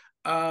Kang.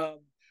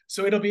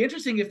 So it'll be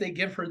interesting if they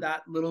give her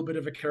that little bit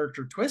of a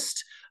character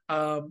twist.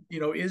 You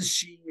know,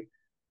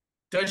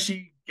 does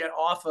she get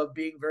off of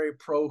being very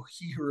pro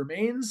He Who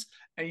Remains?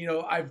 And, you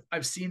know,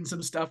 I've seen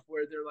some stuff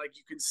where they're like,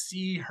 you can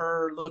see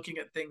her looking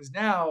at things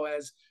now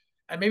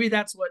and maybe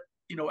that's what,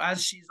 you know,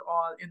 as she's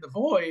on in the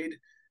void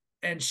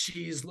and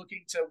she's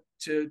looking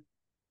to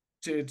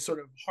sort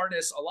of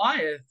harness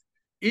Alioth,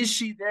 is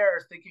she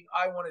there thinking,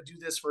 I want to do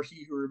this for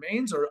He Who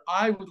Remains, or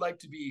I would like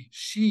to be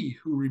She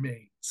Who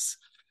Remains?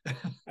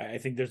 I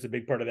think there's a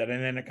big part of that.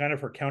 And then kind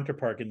of her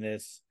counterpart in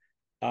this,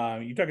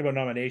 you talk about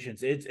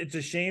nominations. It's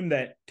a shame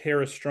that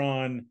Tara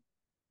Strong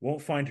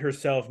won't find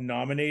herself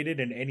nominated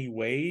in any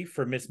way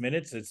for Miss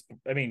Minutes.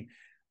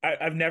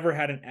 I've never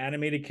had an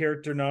animated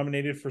character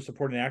nominated for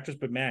supporting actress,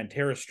 but man,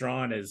 Tara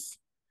Strong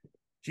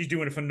she's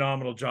doing a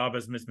phenomenal job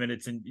as Miss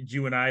Minutes. And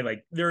you and I,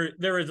 like,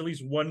 there is at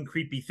least one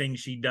creepy thing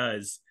she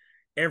does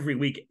every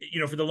week. You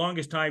know, for the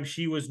longest time,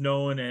 she was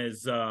known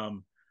as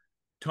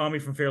Tommy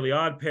from Fairly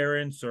Odd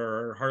Parents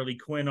or Harley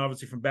Quinn,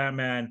 obviously from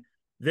Batman.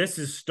 This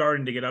is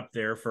starting to get up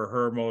there for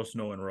her most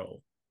known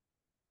role.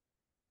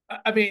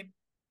 I mean,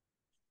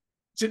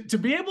 to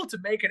be able to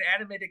make an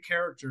animated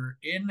character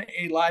in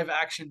a live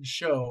action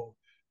show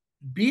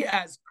be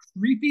as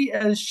creepy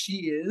as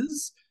she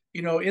is,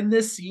 you know, in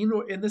the scene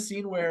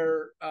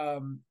where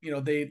you know,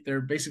 they're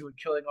basically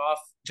killing off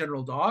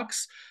General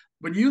Dox.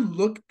 When you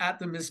look at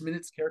the Miss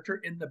Minutes character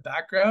in the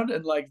background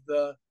and like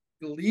the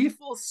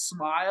gleeful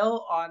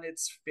smile on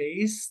its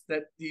face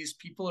that these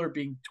people are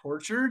being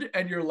tortured,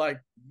 and you're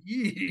like,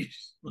 yeesh,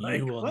 like,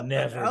 you will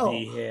never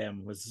be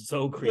him, was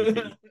so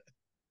creepy.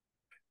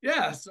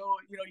 Yeah, so,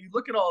 you know, you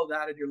look at all of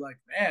that and you're like,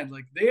 man,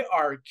 like, they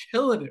are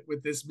killing it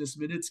with this Miss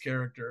Minutes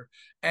character.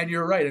 And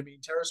you're right. I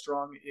mean, Tara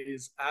Strong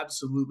is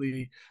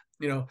absolutely,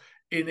 you know,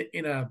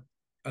 in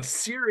a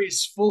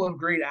series full of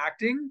great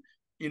acting,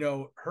 you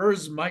know,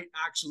 hers might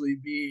actually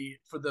be,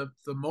 for the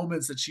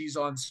moments that she's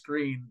on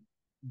screen,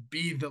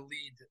 be the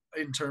lead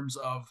in terms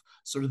of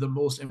sort of the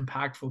most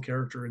impactful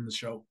character in the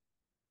show.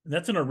 And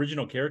that's an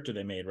original character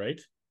they made,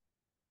 right?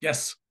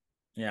 Yes.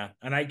 Yeah,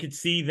 and I could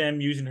see them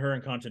using her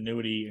in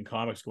continuity in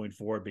comics going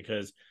forward,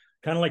 because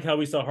kind of like how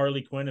we saw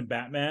Harley Quinn and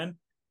Batman,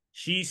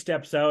 she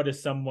steps out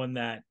as someone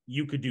that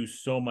you could do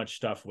so much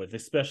stuff with,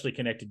 especially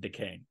connected to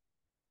Kang.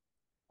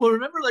 Well,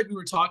 remember, like, we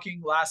were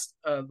talking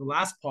the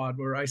last pod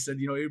where I said,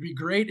 you know, it would be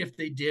great if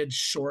they did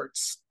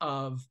shorts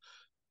of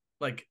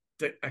like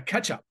a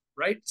catch up,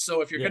 right?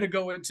 So if you're going to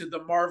go into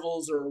the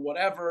Marvels or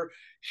whatever,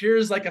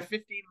 here's like a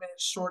 15-minute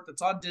short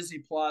that's on Disney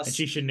Plus, and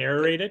she should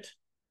narrate it.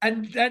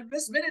 And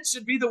Miss Minutes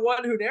should be the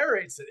one who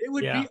narrates it. It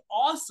would be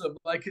awesome.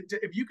 Like,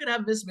 if you could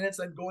have Miss Minutes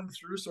then going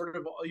through sort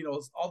of, you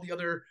know, all the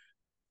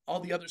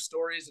other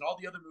stories and all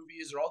the other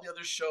movies or all the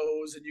other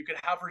shows, and you could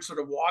have her sort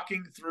of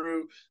walking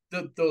through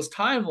those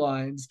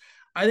timelines.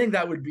 I think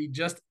that would be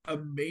just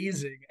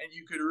amazing. And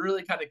you could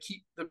really kind of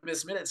keep the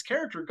Miss Minutes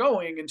character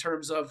going in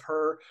terms of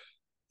her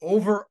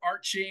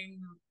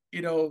overarching,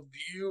 you know,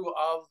 view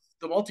of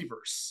the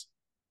multiverse.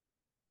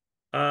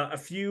 A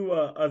few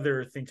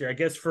other things here, I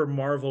guess, for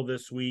Marvel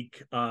this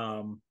week.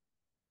 On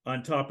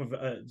top of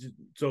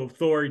so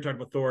Thor, you talked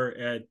about Thor.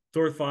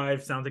 Thor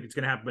 5 sounds like it's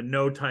going to happen, but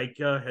no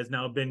Taika has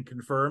now been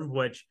confirmed.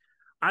 Which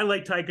I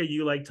like Taika,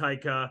 you like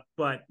Taika,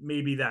 but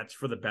maybe that's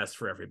for the best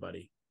for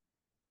everybody.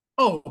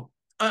 Oh,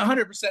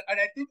 100%. And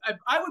I think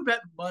I would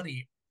bet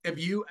money if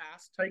you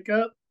asked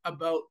Taika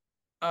about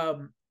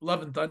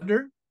Love and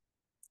Thunder,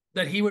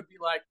 that he would be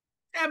like,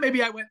 yeah,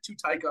 maybe I went too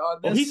Taika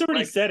on this. Well, he's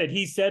already said it.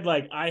 He said,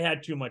 like, I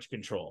had too much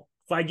control.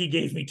 Feige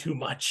gave me too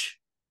much.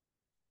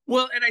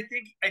 Well, and I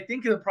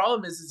think the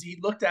problem is he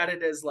looked at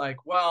it as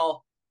like,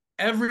 well,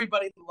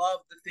 everybody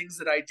loved the things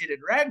that I did in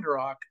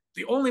Ragnarok.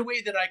 the only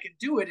way that I can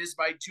do it is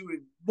by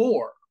doing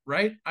more,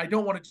 right? I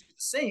don't want to do the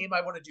same.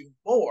 I want to do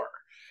more.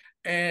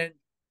 And,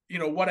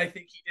 what I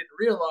think he didn't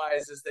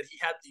realize is that he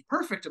had the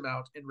perfect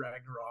amount in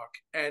Ragnarok.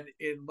 And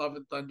in Love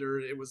and Thunder,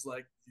 it was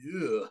like,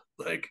 ugh,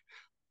 like,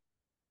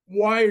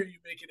 why are you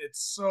making it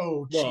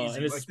so cheesy? Well,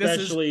 and like, this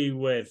especially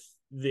with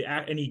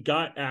and he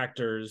got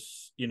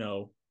actors,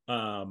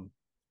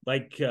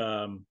 like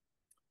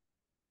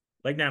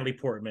Natalie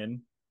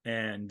Portman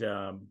and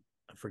I'm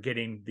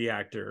forgetting the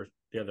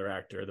other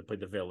actor that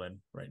played the villain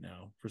right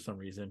now for some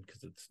reason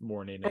because it's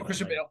morning.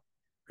 Christian Bale.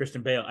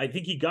 Christian Bale. I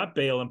think he got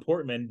Bale and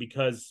Portman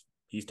because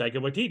he's Taika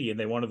Waititi and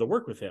they wanted to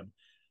work with him.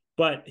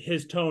 But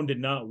his tone did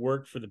not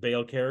work for the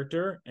Bale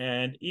character.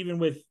 And even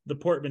with the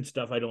Portman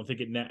stuff, I don't think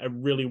it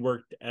really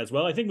worked as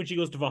well. I think when she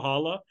goes to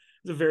Valhalla,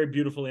 it's a very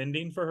beautiful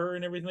ending for her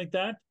and everything like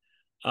that.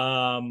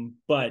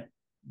 But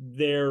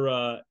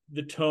the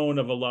tone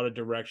of a lot of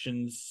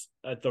directions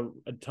at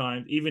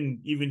times,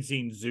 even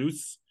seeing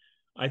Zeus,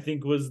 I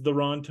think was the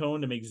wrong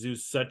tone to make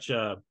Zeus such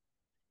a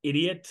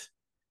idiot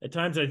at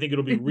times. I think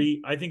it'll be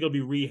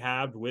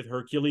rehabbed with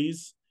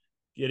Hercules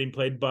getting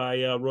played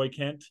by Roy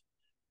Kent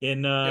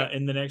in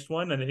the next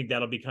one, and I think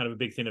that'll be kind of a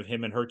big thing of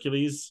him and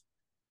Hercules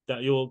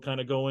that you'll kind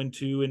of go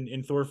into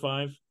in Thor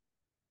 5.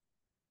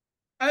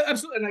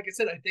 Absolutely, and like I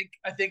said, I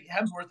think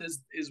Hemsworth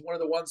is one of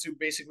the ones who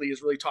basically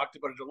has really talked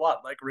about it a lot.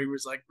 Like Ray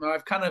was like, no,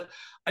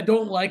 I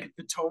don't like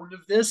the tone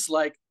of this.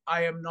 Like,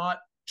 I am not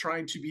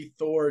trying to be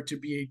Thor to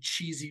be a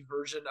cheesy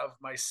version of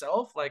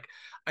myself. Like,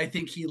 I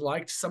think he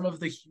liked some of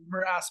the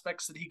humor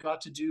aspects that he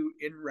got to do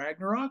in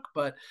Ragnarok,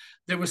 but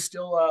there was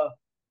still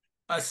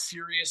a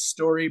serious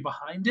story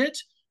behind it.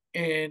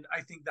 And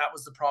I think that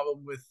was the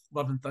problem with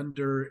Love and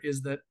Thunder,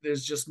 is that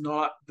there's just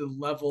not the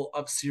level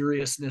of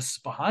seriousness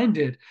behind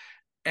it.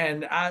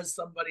 And as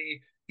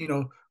somebody,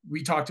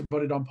 we talked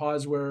about it on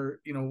pause where,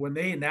 when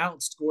they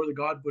announced Gore the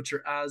God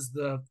Butcher as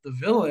the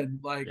villain,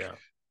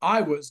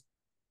 I was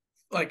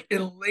like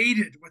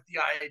elated with the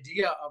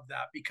idea of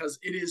that because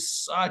it is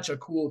such a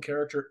cool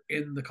character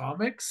in the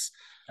comics.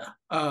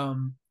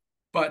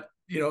 But,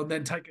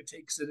 then Taika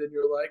takes it and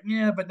you're like,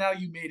 yeah, but now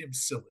you made him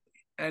silly.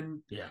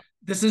 And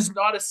this is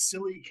not a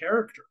silly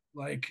character.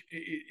 Like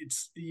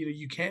it's,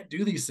 you can't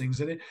do these things.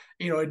 And it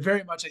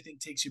very much, I think,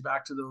 takes you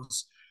back to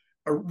those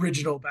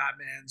original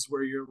Batmans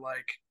where you're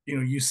like,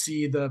 you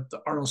see the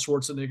Arnold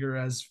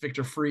Schwarzenegger as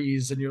Victor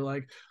Fries and you're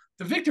like,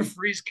 the Victor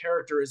Fries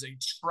character is a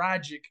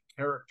tragic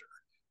character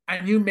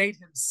and you made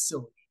him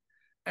silly.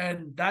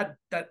 And that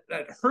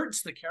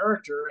hurts the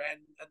character and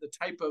the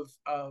type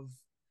of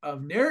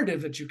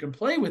narrative that you can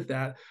play with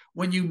that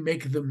when you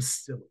make them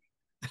silly.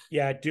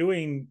 Yeah,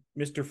 doing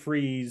Mr.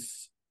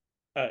 Freeze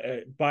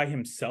by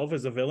himself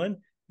as a villain,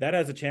 that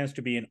has a chance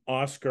to be an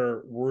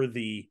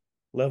Oscar-worthy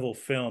level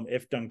film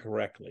if done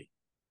correctly.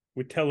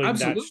 We're telling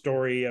that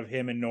story of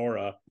him and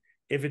Nora,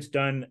 if it's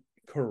done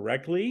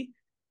correctly,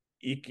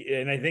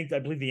 and I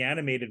believe the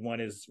animated one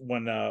is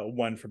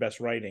one for best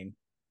writing.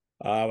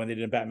 When they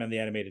did Batman the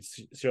Animated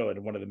Show,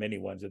 and one of the many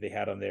ones that they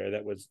had on there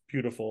that was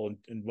beautiful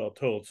and well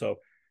told. So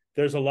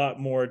there's a lot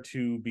more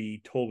to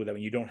be told with that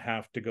when you don't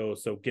have to go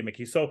so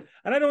gimmicky. So,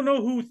 and I don't know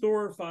who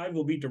Thor 5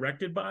 will be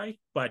directed by,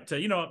 but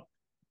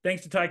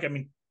thanks to Taika, I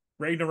mean,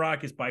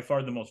 Ragnarok is by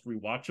far the most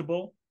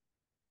rewatchable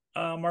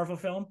Marvel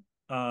film.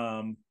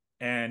 I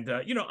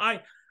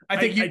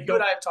think you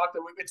and I have talked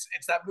that it's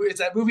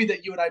that movie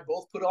that you and I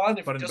both put on.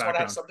 If you just want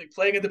to have something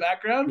playing in the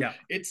background,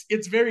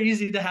 it's very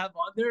easy to have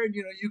on there, and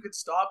you could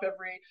stop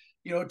every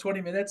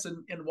 20 minutes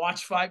and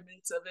watch 5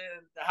 minutes of it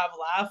and have a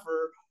laugh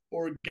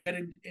or get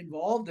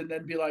involved and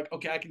then be like,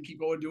 okay, I can keep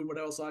going doing what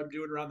else I'm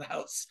doing around the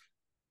house.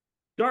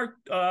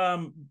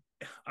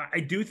 I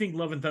do think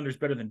Love and Thunder is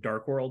better than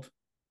Dark World.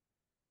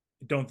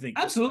 I don't think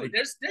absolutely.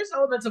 There's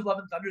elements of Love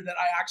and Thunder that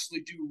I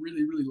actually do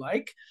really, really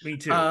like. Me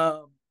too.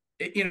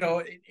 In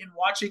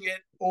watching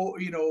it,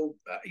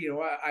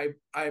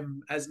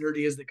 I'm as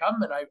nerdy as they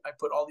come, and I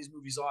put all these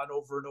movies on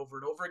over and over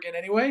and over again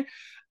anyway.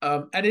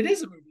 And it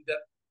is a movie that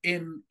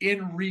in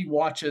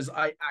rewatches,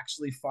 I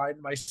actually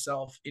find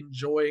myself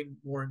enjoying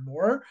more and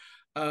more.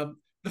 The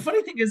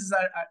funny thing is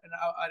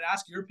I'd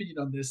ask your opinion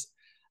on this.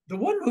 The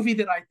one movie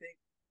that I think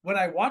when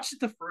I watched it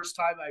the first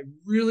time, I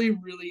really,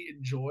 really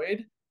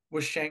enjoyed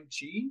was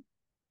Shang-Chi.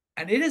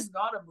 And it is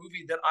not a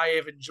movie that I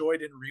have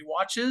enjoyed in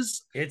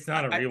rewatches. It's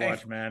not a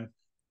rewatch, man.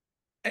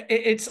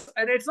 It's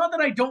not that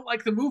I don't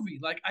like the movie.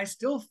 Like, I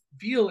still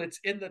feel it's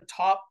in the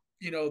top,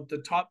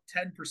 the top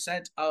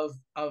 10% of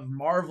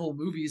Marvel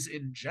movies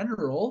in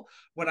general.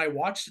 When I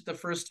watched it the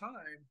first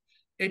time,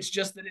 it's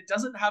just that it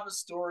doesn't have a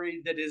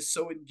story that is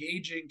so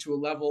engaging to a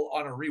level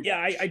on a rewatch.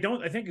 Yeah, I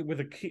don't. I think with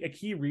a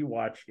key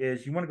rewatch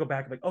is you want to go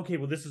back like, okay,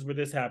 well, this is where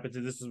this happens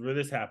and this is where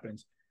this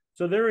happens.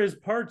 So there is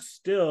parts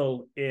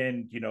still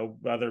in,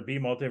 whether it be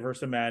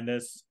Multiverse of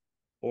Madness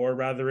or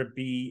rather it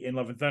be in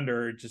Love and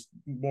Thunder, just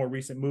more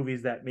recent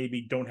movies that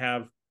maybe don't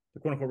have the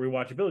quote unquote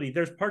rewatchability.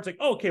 There's parts like,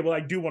 oh, okay, well, I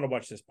do want to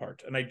watch this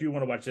part and I do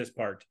want to watch this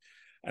part.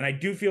 And I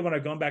do feel when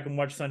I've gone back and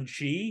watched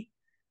Shang-Chi,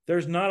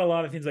 there's not a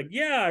lot of things like,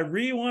 yeah, I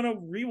really want to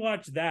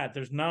rewatch that.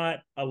 There's not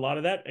a lot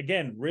of that.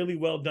 Again, really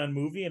well done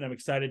movie, and I'm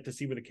excited to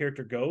see where the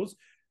character goes.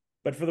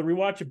 But for the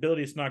rewatchability,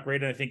 it's not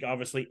great. And I think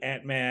obviously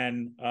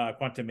Ant-Man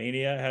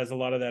Quantumania has a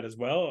lot of that as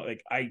well.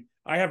 Like I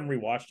haven't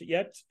rewatched it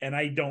yet, and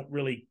I don't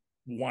really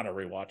want to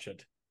rewatch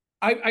it.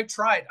 I've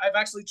tried. I've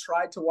actually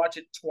tried to watch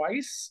it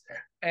twice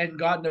and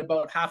gotten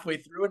about halfway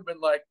through and been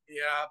like,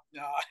 yeah,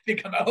 no, I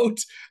think I'm out.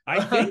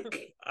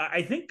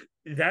 I think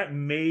that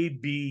may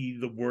be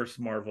the worst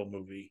Marvel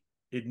movie.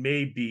 It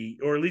may be,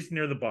 or at least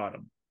near the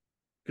bottom.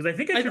 Because I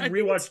think I should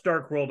rewatch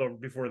Dark World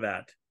before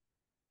that.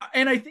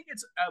 And I think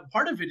it's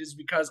part of it is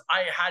because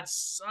I had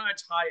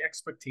such high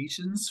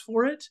expectations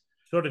for it.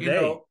 So did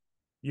they.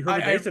 You heard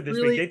what they said this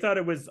week.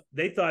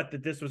 They thought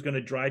that this was going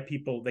to drive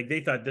people. Like they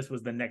thought this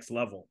was the next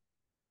level.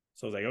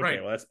 So I was like, okay,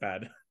 right. Well, that's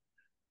bad.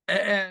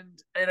 And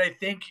I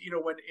think,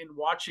 when in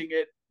watching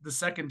it the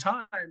second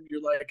time,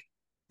 you're like,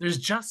 there's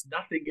just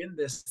nothing in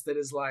this that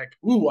is like,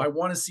 ooh, I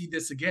want to see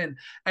this again.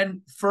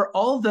 And for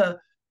all the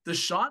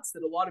shots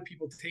that a lot of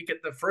people take at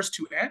the first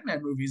two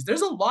Ant-Man movies,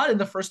 there's a lot in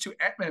the first two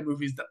Ant-Man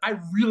movies that I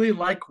really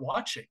like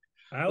watching.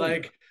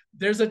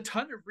 There's a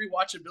ton of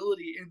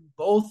rewatchability in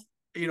both,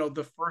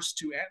 the first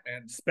two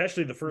Ant-Man,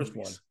 especially the first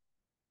movies. One.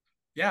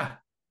 Yeah.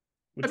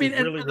 Which is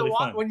really, really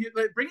fun. When you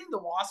bringing the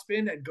Wasp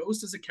in and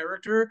Ghost as a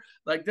character,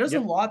 like there's a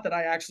lot that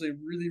I actually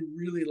really,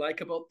 really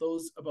like about the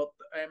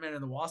Ant-Man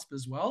and the Wasp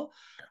as well.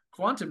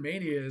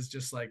 Quantumania is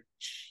just like,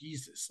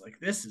 Jesus, like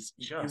this is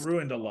just you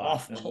ruined a lot,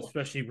 awful.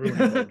 Especially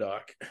ruining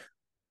Doc.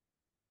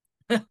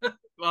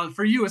 Well,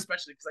 for you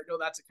especially, because I know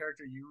that's a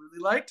character you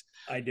really liked.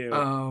 I do.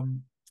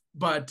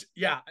 But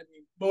yeah, I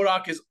mean,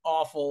 MODOK is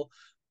awful.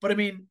 But I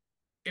mean,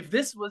 if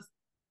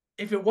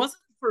it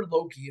wasn't for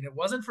Loki and it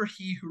wasn't for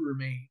He Who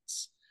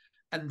Remains,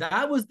 and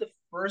that was the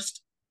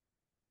first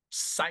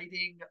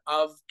sighting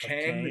of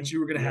Kang that you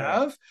were going to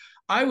have,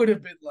 I would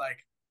have been like,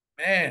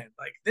 man,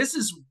 like this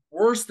is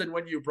worse than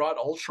when you brought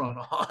Ultron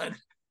on.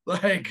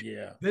 Like,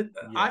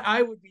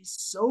 I would be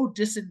so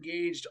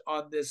disengaged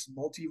on this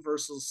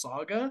multiversal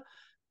saga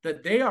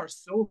that they are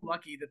so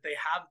lucky that they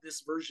have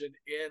this version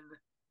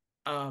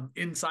in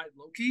inside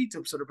Loki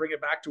to sort of bring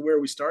it back to where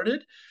we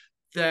started.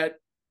 That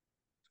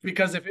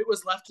because if it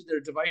was left to their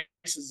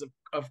devices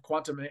of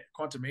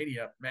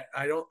Quantumania, man,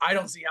 I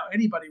don't see how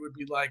anybody would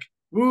be like,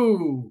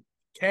 "Ooh,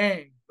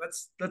 Kang,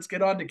 let's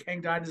get on to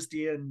Kang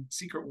Dynasty and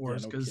Secret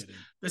Wars because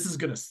this is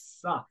gonna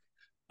suck."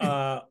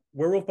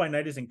 Werewolf by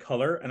Night is in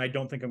color, and I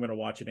don't think I'm gonna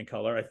watch it in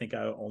color. I think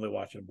I'll only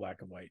watch it in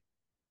black and white.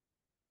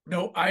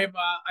 No, I've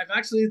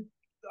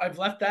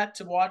left that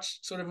to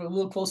watch sort of a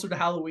little closer to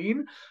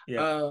Halloween.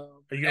 Yeah, are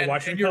you gonna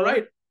watch it in color? You're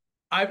right.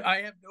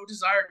 I have no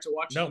desire to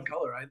watch it in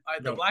color.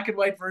 The black and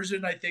white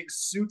version, I think,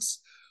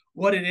 suits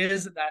what it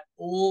is in that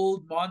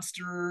old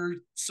monster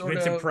sort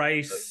Vincent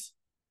Price.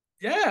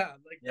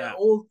 The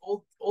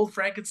old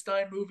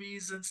Frankenstein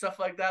movies and stuff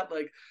like that.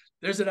 Like,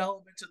 there's an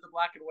element to the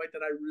black and white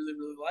that I really,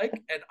 really like,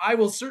 and I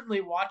will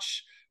certainly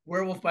watch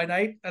Werewolf by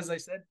Night, as I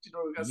said. A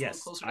little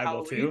closer to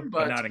Halloween, will too,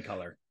 but not in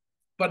color.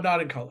 But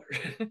not in color.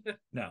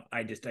 No,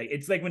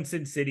 it's like when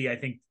Sin City, I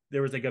think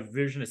there was like a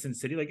version of Sin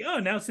City, like, oh,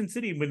 now Sin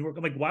City would work.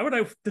 I'm like, why would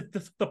I?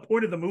 That's the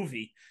point of the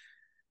movie.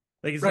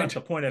 Like, it's not the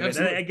point of it.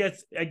 And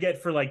I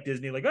get for like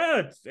Disney, like,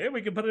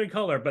 we can put it in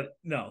color, but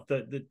no,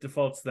 the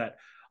default's that.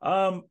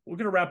 We're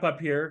gonna wrap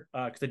up here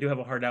because I do have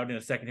a hard out in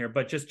a second here,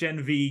 but just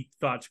Gen V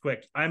thoughts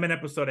quick. I'm an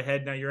episode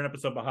ahead now. You're an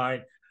episode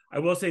behind. I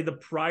will say the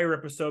prior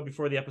episode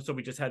before the episode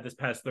we just had this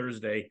past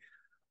Thursday,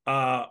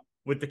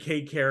 with the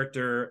K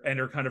character and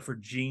her kind of for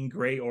Jean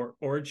Grey or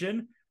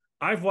origin.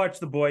 I've watched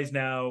The Boys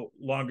now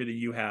longer than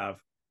you have.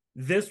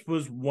 This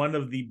was one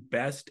of the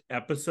best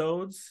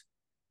episodes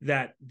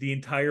that the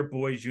entire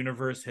Boys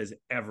universe has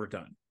ever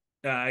done.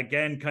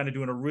 Again, kind of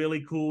doing a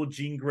really cool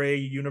Jean Grey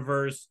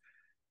universe,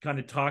 kind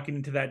of talking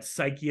into that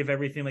psyche of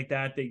everything like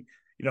that. They,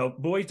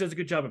 Boys does a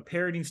good job of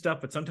parodying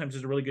stuff, but sometimes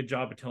does a really good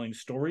job of telling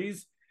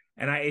stories.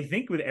 And I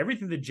think with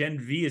everything that Gen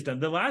V has done,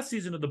 the last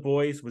season of The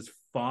Boys was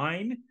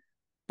fine,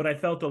 but I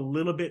felt a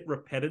little bit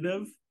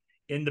repetitive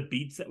in the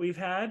beats that we've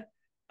had.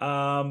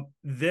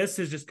 This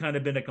has just kind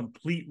of been a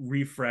complete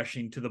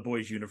refreshing to the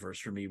Boys universe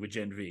for me with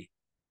Gen V.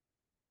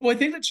 Well, I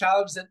think the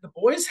challenge that the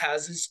Boys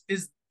has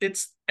is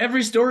it's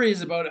every story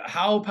is about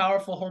how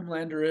powerful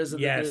Homelander is,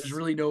 and there's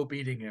really no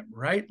beating him,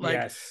 right?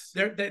 Like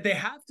they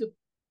have to.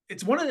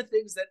 It's one of the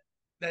things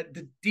that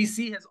the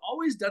DC has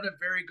always done a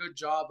very good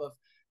job of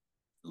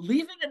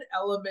leaving an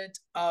element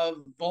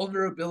of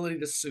vulnerability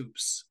to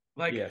Supes.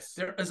 Like,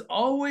 there is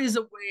always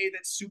a way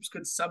that Supes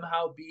could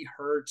somehow be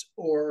hurt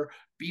or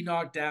be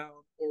knocked down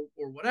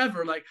or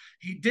whatever. Like,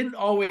 he didn't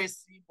always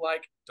seem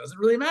like, doesn't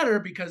really matter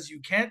because you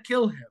can't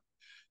kill him.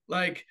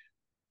 Like,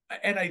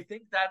 and I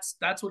think that's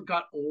what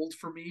got old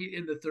for me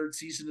in the third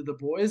season of The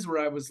Boys, where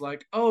I was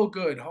like, oh,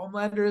 good,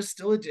 Homelander is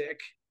still a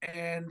dick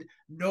and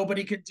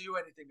nobody can do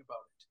anything about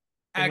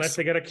it. Unless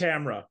they get a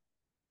camera.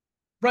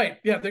 Right.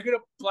 Yeah, they're going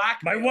to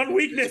blackmail. My one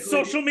weakness,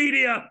 social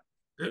media.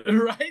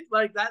 Right,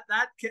 like that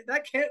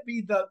can't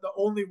be the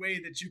only way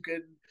that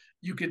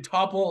you can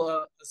topple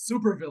a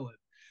supervillain.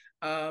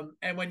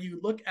 And when you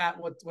look at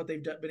what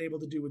they've been able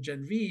to do with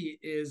Gen V,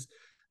 is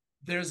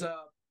there's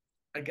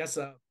I guess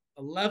a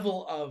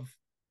level of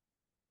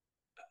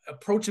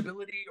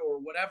approachability or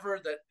whatever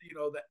that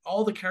that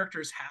all the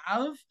characters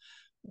have,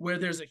 where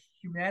there's a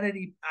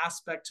humanity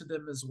aspect to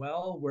them as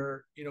well,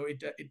 where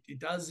it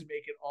does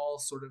make it all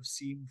sort of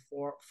seem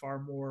far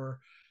more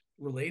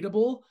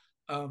relatable.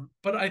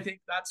 But I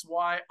think that's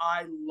why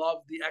I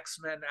love the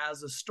X-Men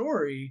as a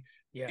story,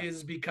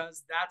 is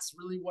because that's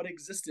really what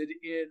existed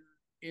in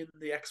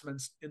the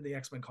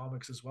X-Men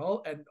comics as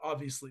well, and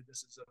obviously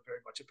this is very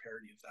much a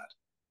parody of that.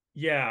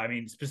 Yeah, I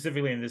mean,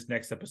 specifically in this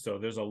next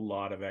episode, there's a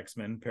lot of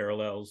X-Men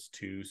parallels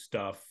to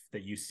stuff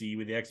that you see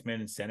with the X-Men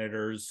and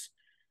Senators,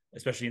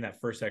 especially in that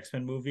first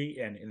X-Men movie,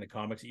 and in the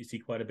comics that you see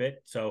quite a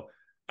bit. So,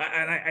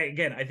 I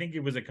think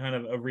it was a kind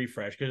of a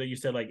refresh, because you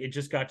said, like, it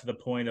just got to the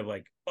point of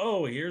like,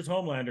 oh, here's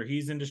Homelander,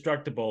 he's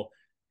indestructible.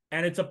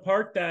 And it's a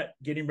part that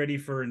getting ready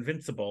for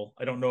Invincible.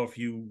 I don't know if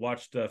you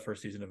watched the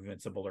first season of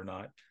Invincible or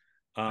not.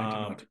 I do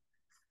not.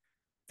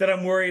 That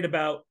I'm worried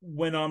about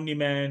when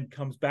Omni-Man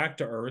comes back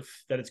to Earth,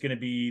 that it's going to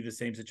be the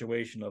same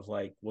situation of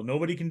like, well,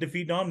 nobody can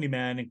defeat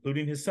Omni-Man,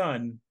 including his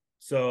son.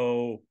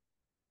 So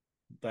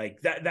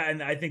like that,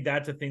 and I think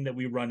that's a thing that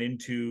we run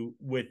into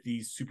with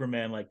these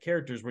Superman-like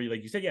characters, where,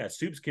 like you said, yeah,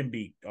 Supes can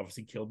be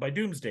obviously killed by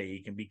Doomsday.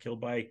 He can be killed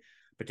by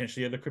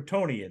potentially other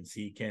Kryptonians.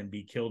 He can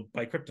be killed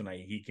by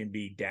Kryptonite. He can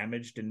be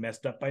damaged and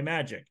messed up by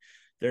magic.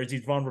 There's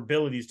these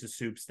vulnerabilities to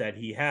Supes that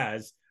he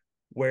has.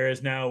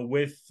 Whereas now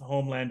with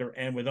Homelander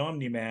and with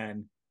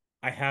Omni-Man,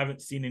 I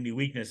haven't seen any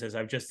weaknesses.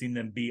 I've just seen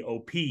them be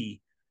OP.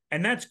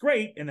 And that's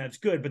great and that's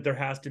good, but there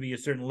has to be a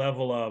certain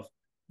level of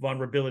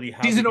vulnerability.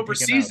 Season over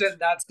season,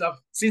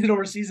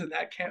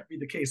 that can't be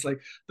the case.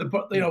 Like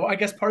I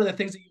guess part of the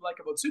things that you like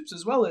about Supes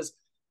as well is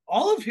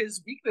all of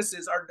his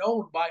weaknesses are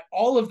known by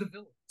all of the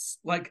villains.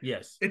 Like,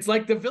 yes, it's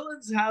like the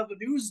villains have a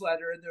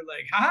newsletter and they're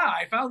like, haha,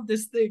 I found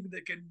this thing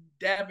that can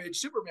damage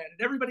Superman,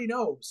 and everybody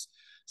knows.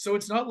 So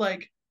it's not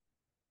like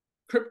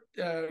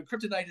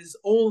Kryptonite is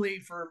only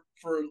for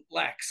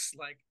Lex.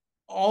 Like,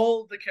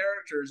 all the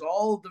characters,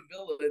 all the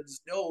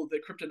villains know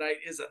that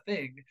Kryptonite is a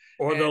thing,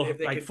 or they'll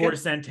like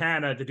force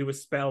Santana to do a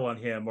spell on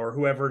him, or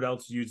whoever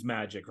else use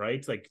magic. Right?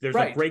 It's like there's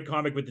a great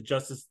comic with the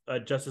Justice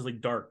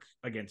League Dark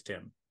against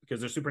him, because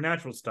there's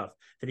supernatural stuff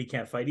that he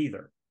can't fight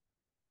either.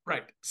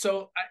 Right.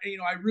 So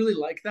I really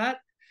like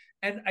that.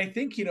 And I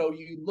think,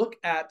 you look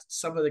at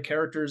some of the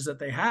characters that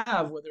they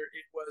have, whether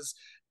it was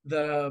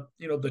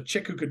the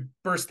chick who could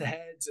burst the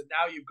heads, and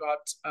now you've got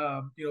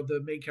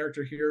the main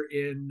character here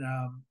in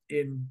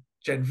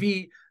Gen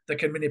V that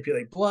can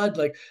manipulate blood.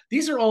 Like,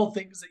 these are all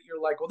things that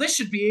you're like, well, this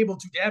should be able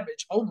to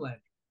damage Homeland.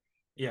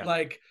 Yeah.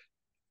 Like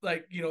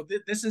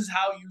this is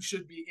how you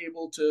should be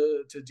able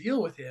to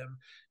deal with him.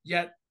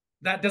 Yet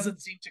that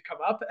doesn't seem to come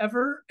up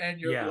ever, and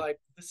you're like,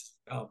 this is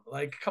dumb.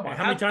 Like, come on.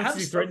 How many times has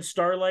he threatened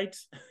Starlight?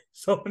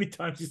 So many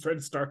times he's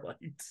threatened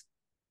Starlight.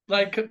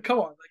 Like, come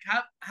on.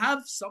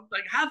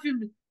 Like, have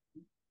him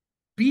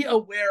be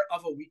aware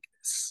of a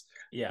weakness.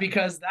 Yeah.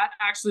 Because that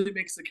actually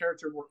makes the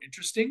character more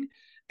interesting.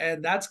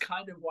 And that's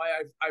kind of why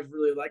I've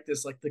really liked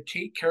this. Like, the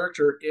Kate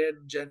character in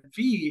Gen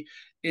V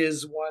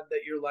is one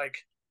that you're like,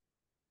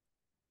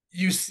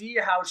 you see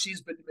how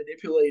she's been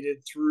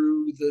manipulated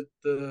through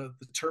the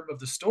term of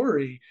the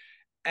story,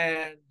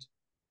 and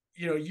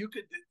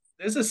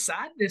there's a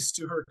sadness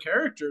to her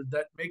character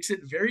that makes it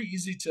very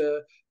easy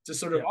to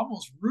sort of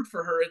almost root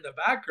for her in the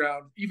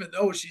background, even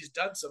though she's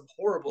done some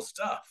horrible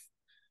stuff.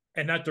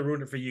 And not to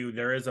ruin it for you,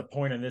 there is a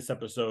point in this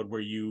episode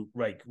where you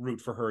like root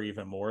for her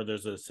even more.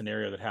 There's a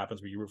scenario that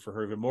happens where you root for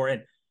her even more.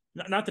 And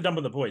not to dump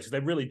on the boys, because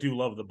I really do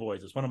love the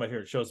boys. It's one of my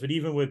favorite shows. But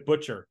even with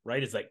Butcher,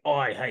 right? It's like, oh,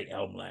 I hate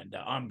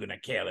Homelander. I'm going to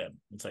kill him.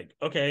 It's like,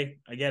 okay,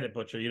 I get it,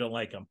 Butcher. You don't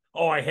like him.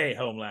 Oh, I hate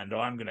Homelander.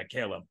 I'm going to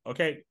kill him.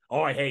 Okay.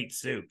 Oh, I hate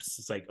Supes.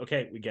 It's like,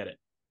 okay, we get it.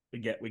 We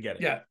get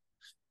it. Yeah.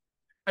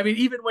 I mean,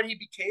 even when he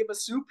became a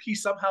Supe, he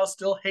somehow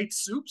still hates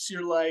Supes.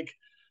 You're like,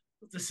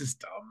 this is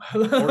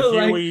dumb.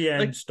 Or Huey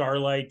and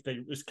Starlight,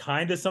 there's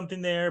kind of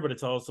something there, but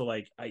it's also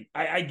like I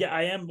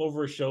am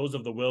over shows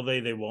of the will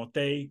they won't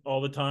they all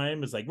the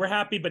time. It's like, we're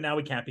happy, but now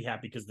we can't be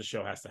happy because the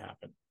show has to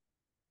happen.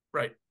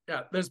 Right.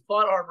 Yeah. There's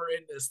plot armor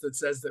in this that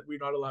says that we're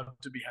not allowed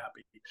to be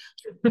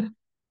happy.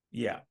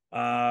 Yeah.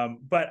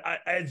 But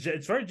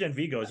as far as Gen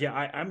V goes, yeah,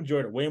 I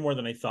enjoyed it way more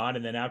than I thought.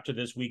 And then after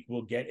this week,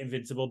 we'll get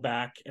Invincible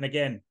back. And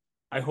again,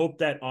 I hope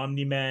that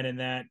Omni-Man and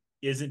that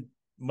isn't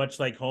much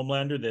like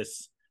Homelander,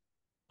 this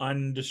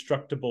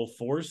undestructible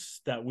force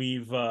that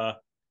we've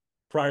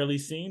priorly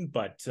seen,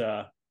 but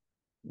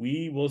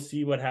we will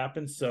see what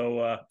happens.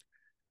 So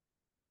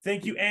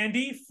thank you,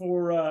 Andy,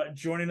 for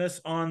joining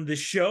us on the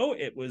show.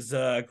 It was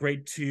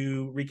great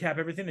to recap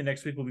everything, and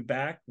next week we'll be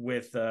back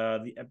with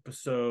the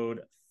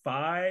episode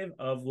 5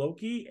 of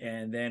Loki,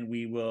 and then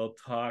we will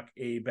talk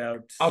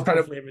about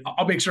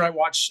I'll make sure I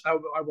watch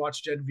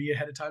Gen V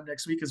ahead of time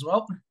next week as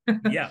well.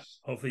 Yeah,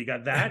 hopefully you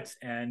got that,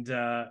 and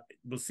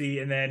we'll see.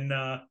 And then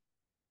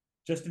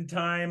just in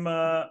time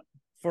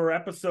for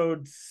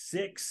episode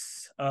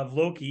 6 of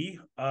Loki,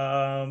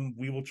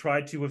 we will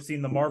try to have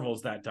seen the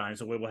Marvels that time.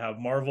 So we will have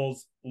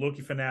Marvels,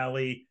 Loki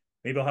finale.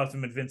 Maybe I'll have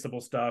some Invincible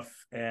stuff.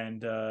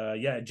 And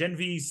Gen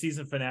V's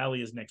season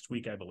finale is next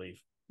week, I believe.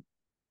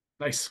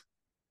 Nice.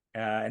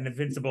 And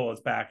Invincible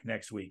is back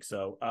next week.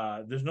 So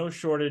there's no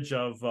shortage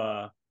of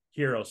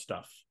hero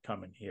stuff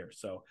coming here.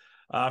 So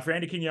for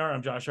Andy Kinyar,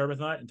 I'm Josh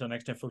Arbuthnot. Until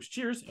next time, folks,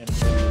 cheers. And